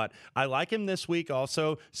 But I like him this week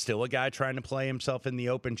also. Still a guy trying to play himself in the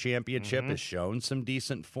Open Championship, has shown some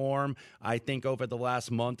decent form, I think, over the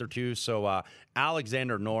last month or two. So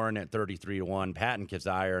Alexander Noren at 33 to 1, Patton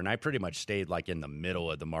Kizzire, and I pretty much stayed like in the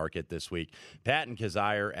middle of the market this week. Patton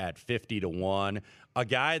Kizzire at 50 to 1. A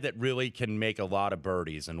guy that really can make a lot of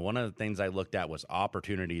birdies. And one of the things I looked at was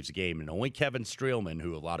opportunities game. And only Kevin Streelman,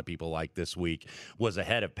 who a lot of people like this week, was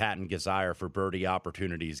ahead of Patton Kizzire for birdie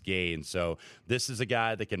opportunities gained. So this is a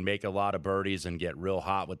guy that can make a lot of birdies and get real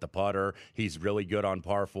hot with the putter. He's really good on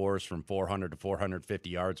par fours from 400 to 450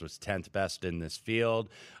 yards, was 10th best in this field.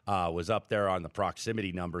 Was up there on the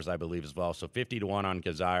proximity numbers, I believe, as well. So 50 to 1 on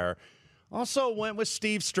Kizzire. Also went with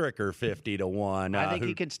Steve Stricker, 50 to 1. I think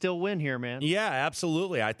he could still win here, man. Yeah,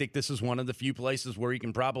 absolutely. I think this is one of the few places where he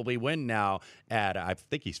can probably win now at, I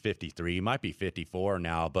think he's 53. He might be 54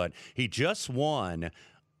 now, but he just won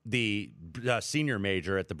the senior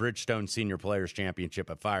major at the Bridgestone Senior Players Championship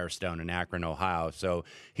at Firestone in Akron, Ohio. So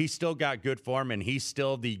he's still got good form, and he's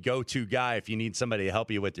still the go-to guy if you need somebody to help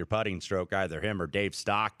you with your putting stroke, either him or Dave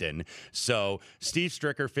Stockton. So Steve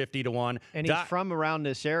Stricker, 50 to 1. And he's from around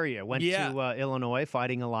this area. Went to Illinois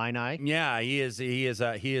fighting Illini. Yeah, he is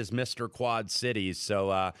Mr. Quad Cities.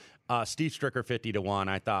 So Steve Stricker, 50 to 1,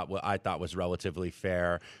 I thought was relatively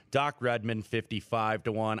fair. Doc Redman, 55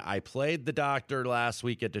 to 1. I played the doctor last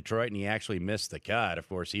week at Detroit, and he actually missed the cut. Of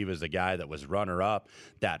course, he was the guy that was runner-up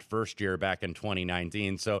that first year back in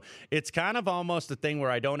 2019. So it's kind of almost a thing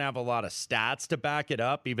where I don't have a lot of stats to back it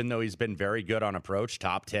up, even though he's been very good on approach,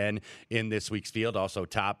 top 10 in this week's field, also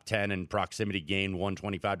top 10 in proximity gain,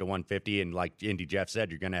 125 to 150. And like Indy Jeff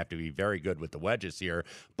said, you're going to have to be very good with the wedges here.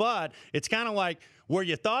 But it's kind of like where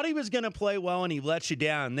you thought he was going to play well and he lets you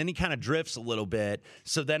down, and then he kind of drifts a little bit.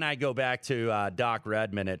 So then I go back to Doc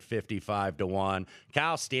Redman at 55 to 1.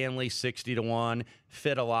 Kyle Stanley, 60 to 1.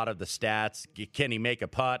 Fit a lot of the stats. Can he make a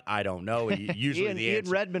putt? I don't know. Usually he and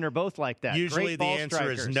Redman are both like that. Usually the answer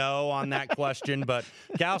strikers. is no on that question. But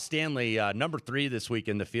Cal Stanley, number 3 this week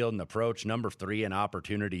in the field and approach, number 3 in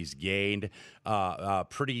opportunities gained.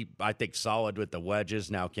 Pretty, I think, solid with the wedges.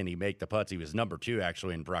 Now, can he make the putts? He was number 2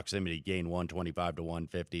 actually in proximity gain, 125 to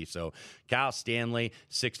 150. So Cal Stanley,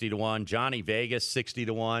 60 to 1. Johnny Vegas, 60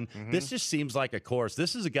 to 1. This just seems like a course.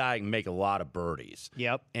 This is a guy who can make a lot of birdies.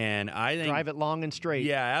 Yep. And I think drive it long and straight.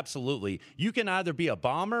 Yeah, absolutely. You can either be a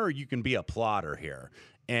bomber or you can be a plotter here.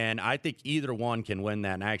 And I think either one can win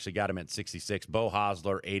that. And I actually got him at 66. Bo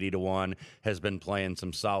Hosler, 80 to 1, has been playing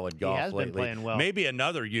some solid golf lately. He has been playing well. Maybe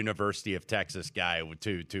another University of Texas guy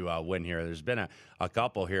to win here. There's been a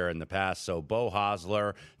couple here in the past. So Bo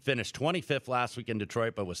Hosler finished 25th last week in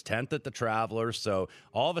Detroit, but was 10th at the Travelers. So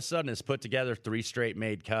all of a sudden has put together 3 straight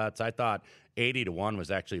made cuts. I thought 80 to 1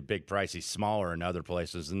 was actually a big price. He's smaller in other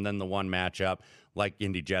places. And then the one matchup, like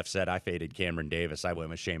Indy Jeff said, I faded Cameron Davis. I went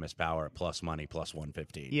with Seamus Power at plus money, plus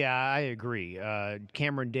 115. Yeah, I agree.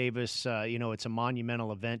 Cameron Davis, it's a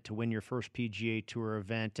monumental event to win your first PGA Tour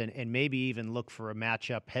event, and maybe even look for a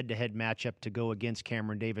matchup, head-to-head matchup to go against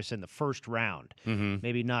Cameron Davis in the first round.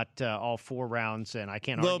 Maybe not all 4 rounds, and I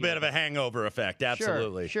can't argue. A little bit of a hangover effect,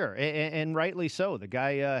 absolutely. Sure. And rightly so. The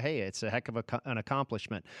guy, it's a heck of an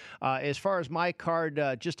accomplishment. As far as my card,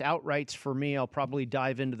 just outrights for me, I'll probably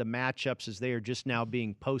dive into the matchups as they are just now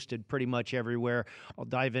being posted pretty much everywhere. I'll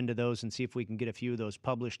dive into those and see if we can get a few of those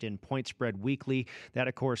published in Point Spread Weekly. That,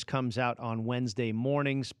 of course, comes out on Wednesday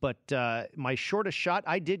mornings. But my shortest shot,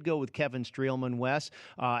 I did go with Kevin Streelman, Wes.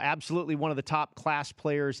 Absolutely one of the top class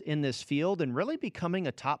players in this field and really becoming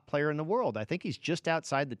a top player in the world. I think he's just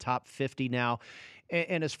outside the top 50 now.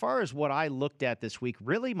 And as far as what I looked at this week,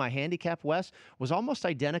 really my handicap, Wes, was almost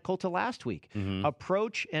identical to last week.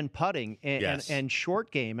 Approach and putting and short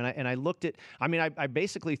game. And I looked at, I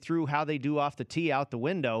basically threw how they do off the tee out the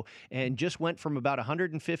window and just went from about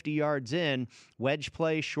 150 yards in, wedge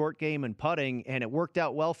play, short game, and putting, and it worked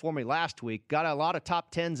out well for me last week. Got a lot of top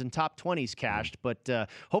 10s and top 20s cashed, but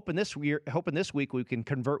hoping this week we can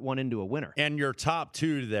convert one into a winner. And your top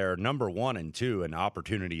two there, number 1 and 2, and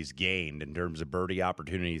opportunities gained in terms of birdie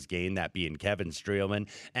opportunities gained, that being Kevin Streelman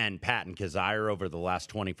and Patton Kizzire over the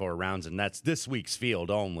last 24 rounds, and that's this week's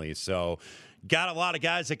field only. So got a lot of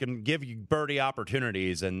guys that can give you birdie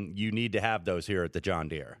opportunities, and you need to have those here at the John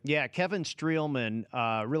Deere. Yeah, Kevin Streelman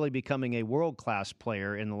really becoming a world-class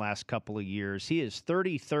player in the last couple of years. He is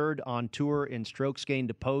 33rd on tour in strokes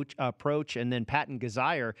gained approach, and then Patton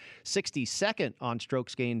Kizzire, 62nd on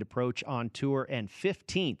strokes gained approach on tour, and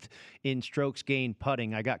 15th in strokes gained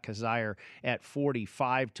putting. I got Kizzire at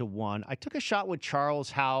 45-1. I took a shot with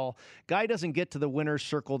Charles Howell. Guy doesn't get to the winner's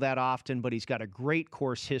circle that often, but he's got a great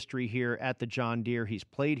course history here at the John Deere. He's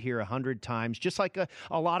played here 100 times, just like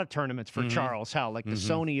a lot of tournaments for Charles Howell, like the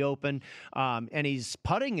Sony Open. And his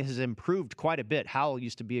putting has improved quite a bit. Howell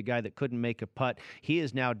used to be a guy that couldn't make a putt. He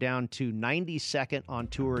is now down to 92nd on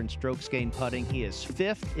tour in strokes gained putting. He is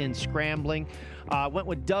 5th in scrambling. Went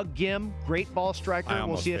with Doug Gim, great ball striker.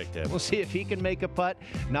 We'll see if he can make a putt.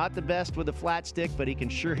 Not the best with a flat stick, but he can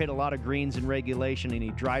sure hit a lot of greens in regulation, and he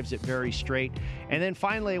drives it very straight. And then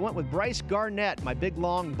finally, I went with Bryce Garnett, my big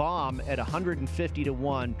long bomb, at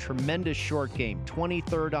 150-1. Tremendous short game.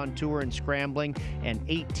 23rd on tour in scrambling and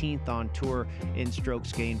 18th on tour in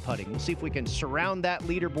strokes gained putting. We'll see if we can surround that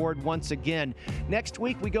leaderboard once again. Next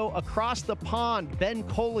week, we go across the pond. Ben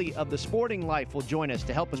Coley of The Sporting Life will join us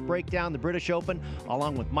to help us break down the British Open,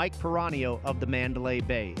 along with Mike Piranio of the Mandalay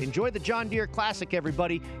Bay. Enjoy the John Deere Classic,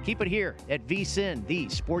 everybody. Keep it here at VSiN, the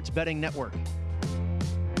Sports Betting Network.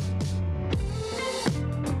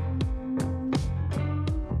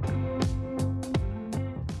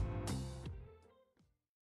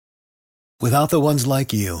 Without the ones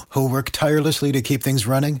like you, who work tirelessly to keep things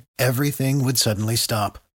running, everything would suddenly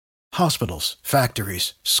stop. Hospitals,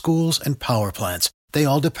 factories, schools, and power plants, they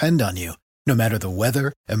all depend on you. No matter the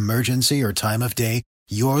weather, emergency, or time of day,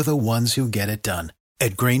 you're the ones who get it done.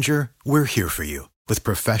 At Grainger, we're here for you with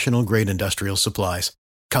professional-grade industrial supplies.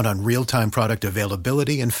 Count on real-time product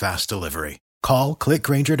availability and fast delivery. Call,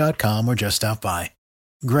 clickgrainger.com, or just stop by.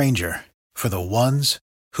 Grainger, for the ones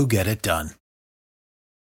who get it done.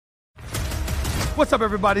 What's up,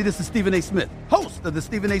 everybody? This is Stephen A. Smith, host of the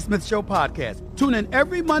Stephen A. Smith Show podcast. Tune in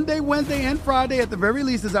every Monday, Wednesday, and Friday at the very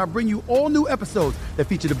least as I bring you all new episodes that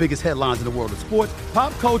feature the biggest headlines in the world of sports,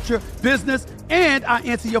 pop culture, business, and I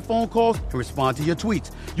answer your phone calls and respond to your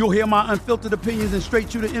tweets. You'll hear my unfiltered opinions and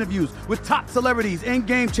straight-shooter interviews with top celebrities and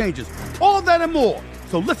game changers. All that and more.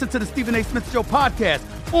 So listen to the Stephen A. Smith Show podcast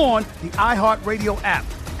on the iHeartRadio app,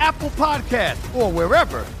 Apple Podcasts, or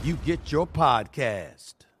wherever you get your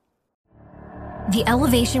podcast. The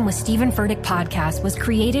Elevation with Stephen Furtick podcast was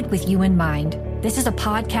created with you in mind. This is a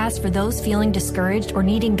podcast for those feeling discouraged or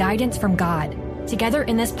needing guidance from God. Together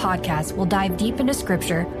in this podcast, we'll dive deep into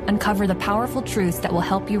Scripture, uncover the powerful truths that will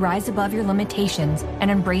help you rise above your limitations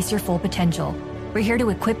and embrace your full potential. We're here to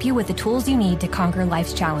equip you with the tools you need to conquer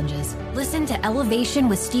life's challenges. Listen to Elevation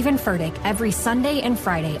with Stephen Furtick every Sunday and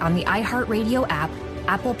Friday on the iHeartRadio app,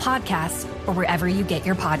 Apple Podcasts, or wherever you get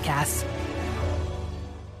your podcasts.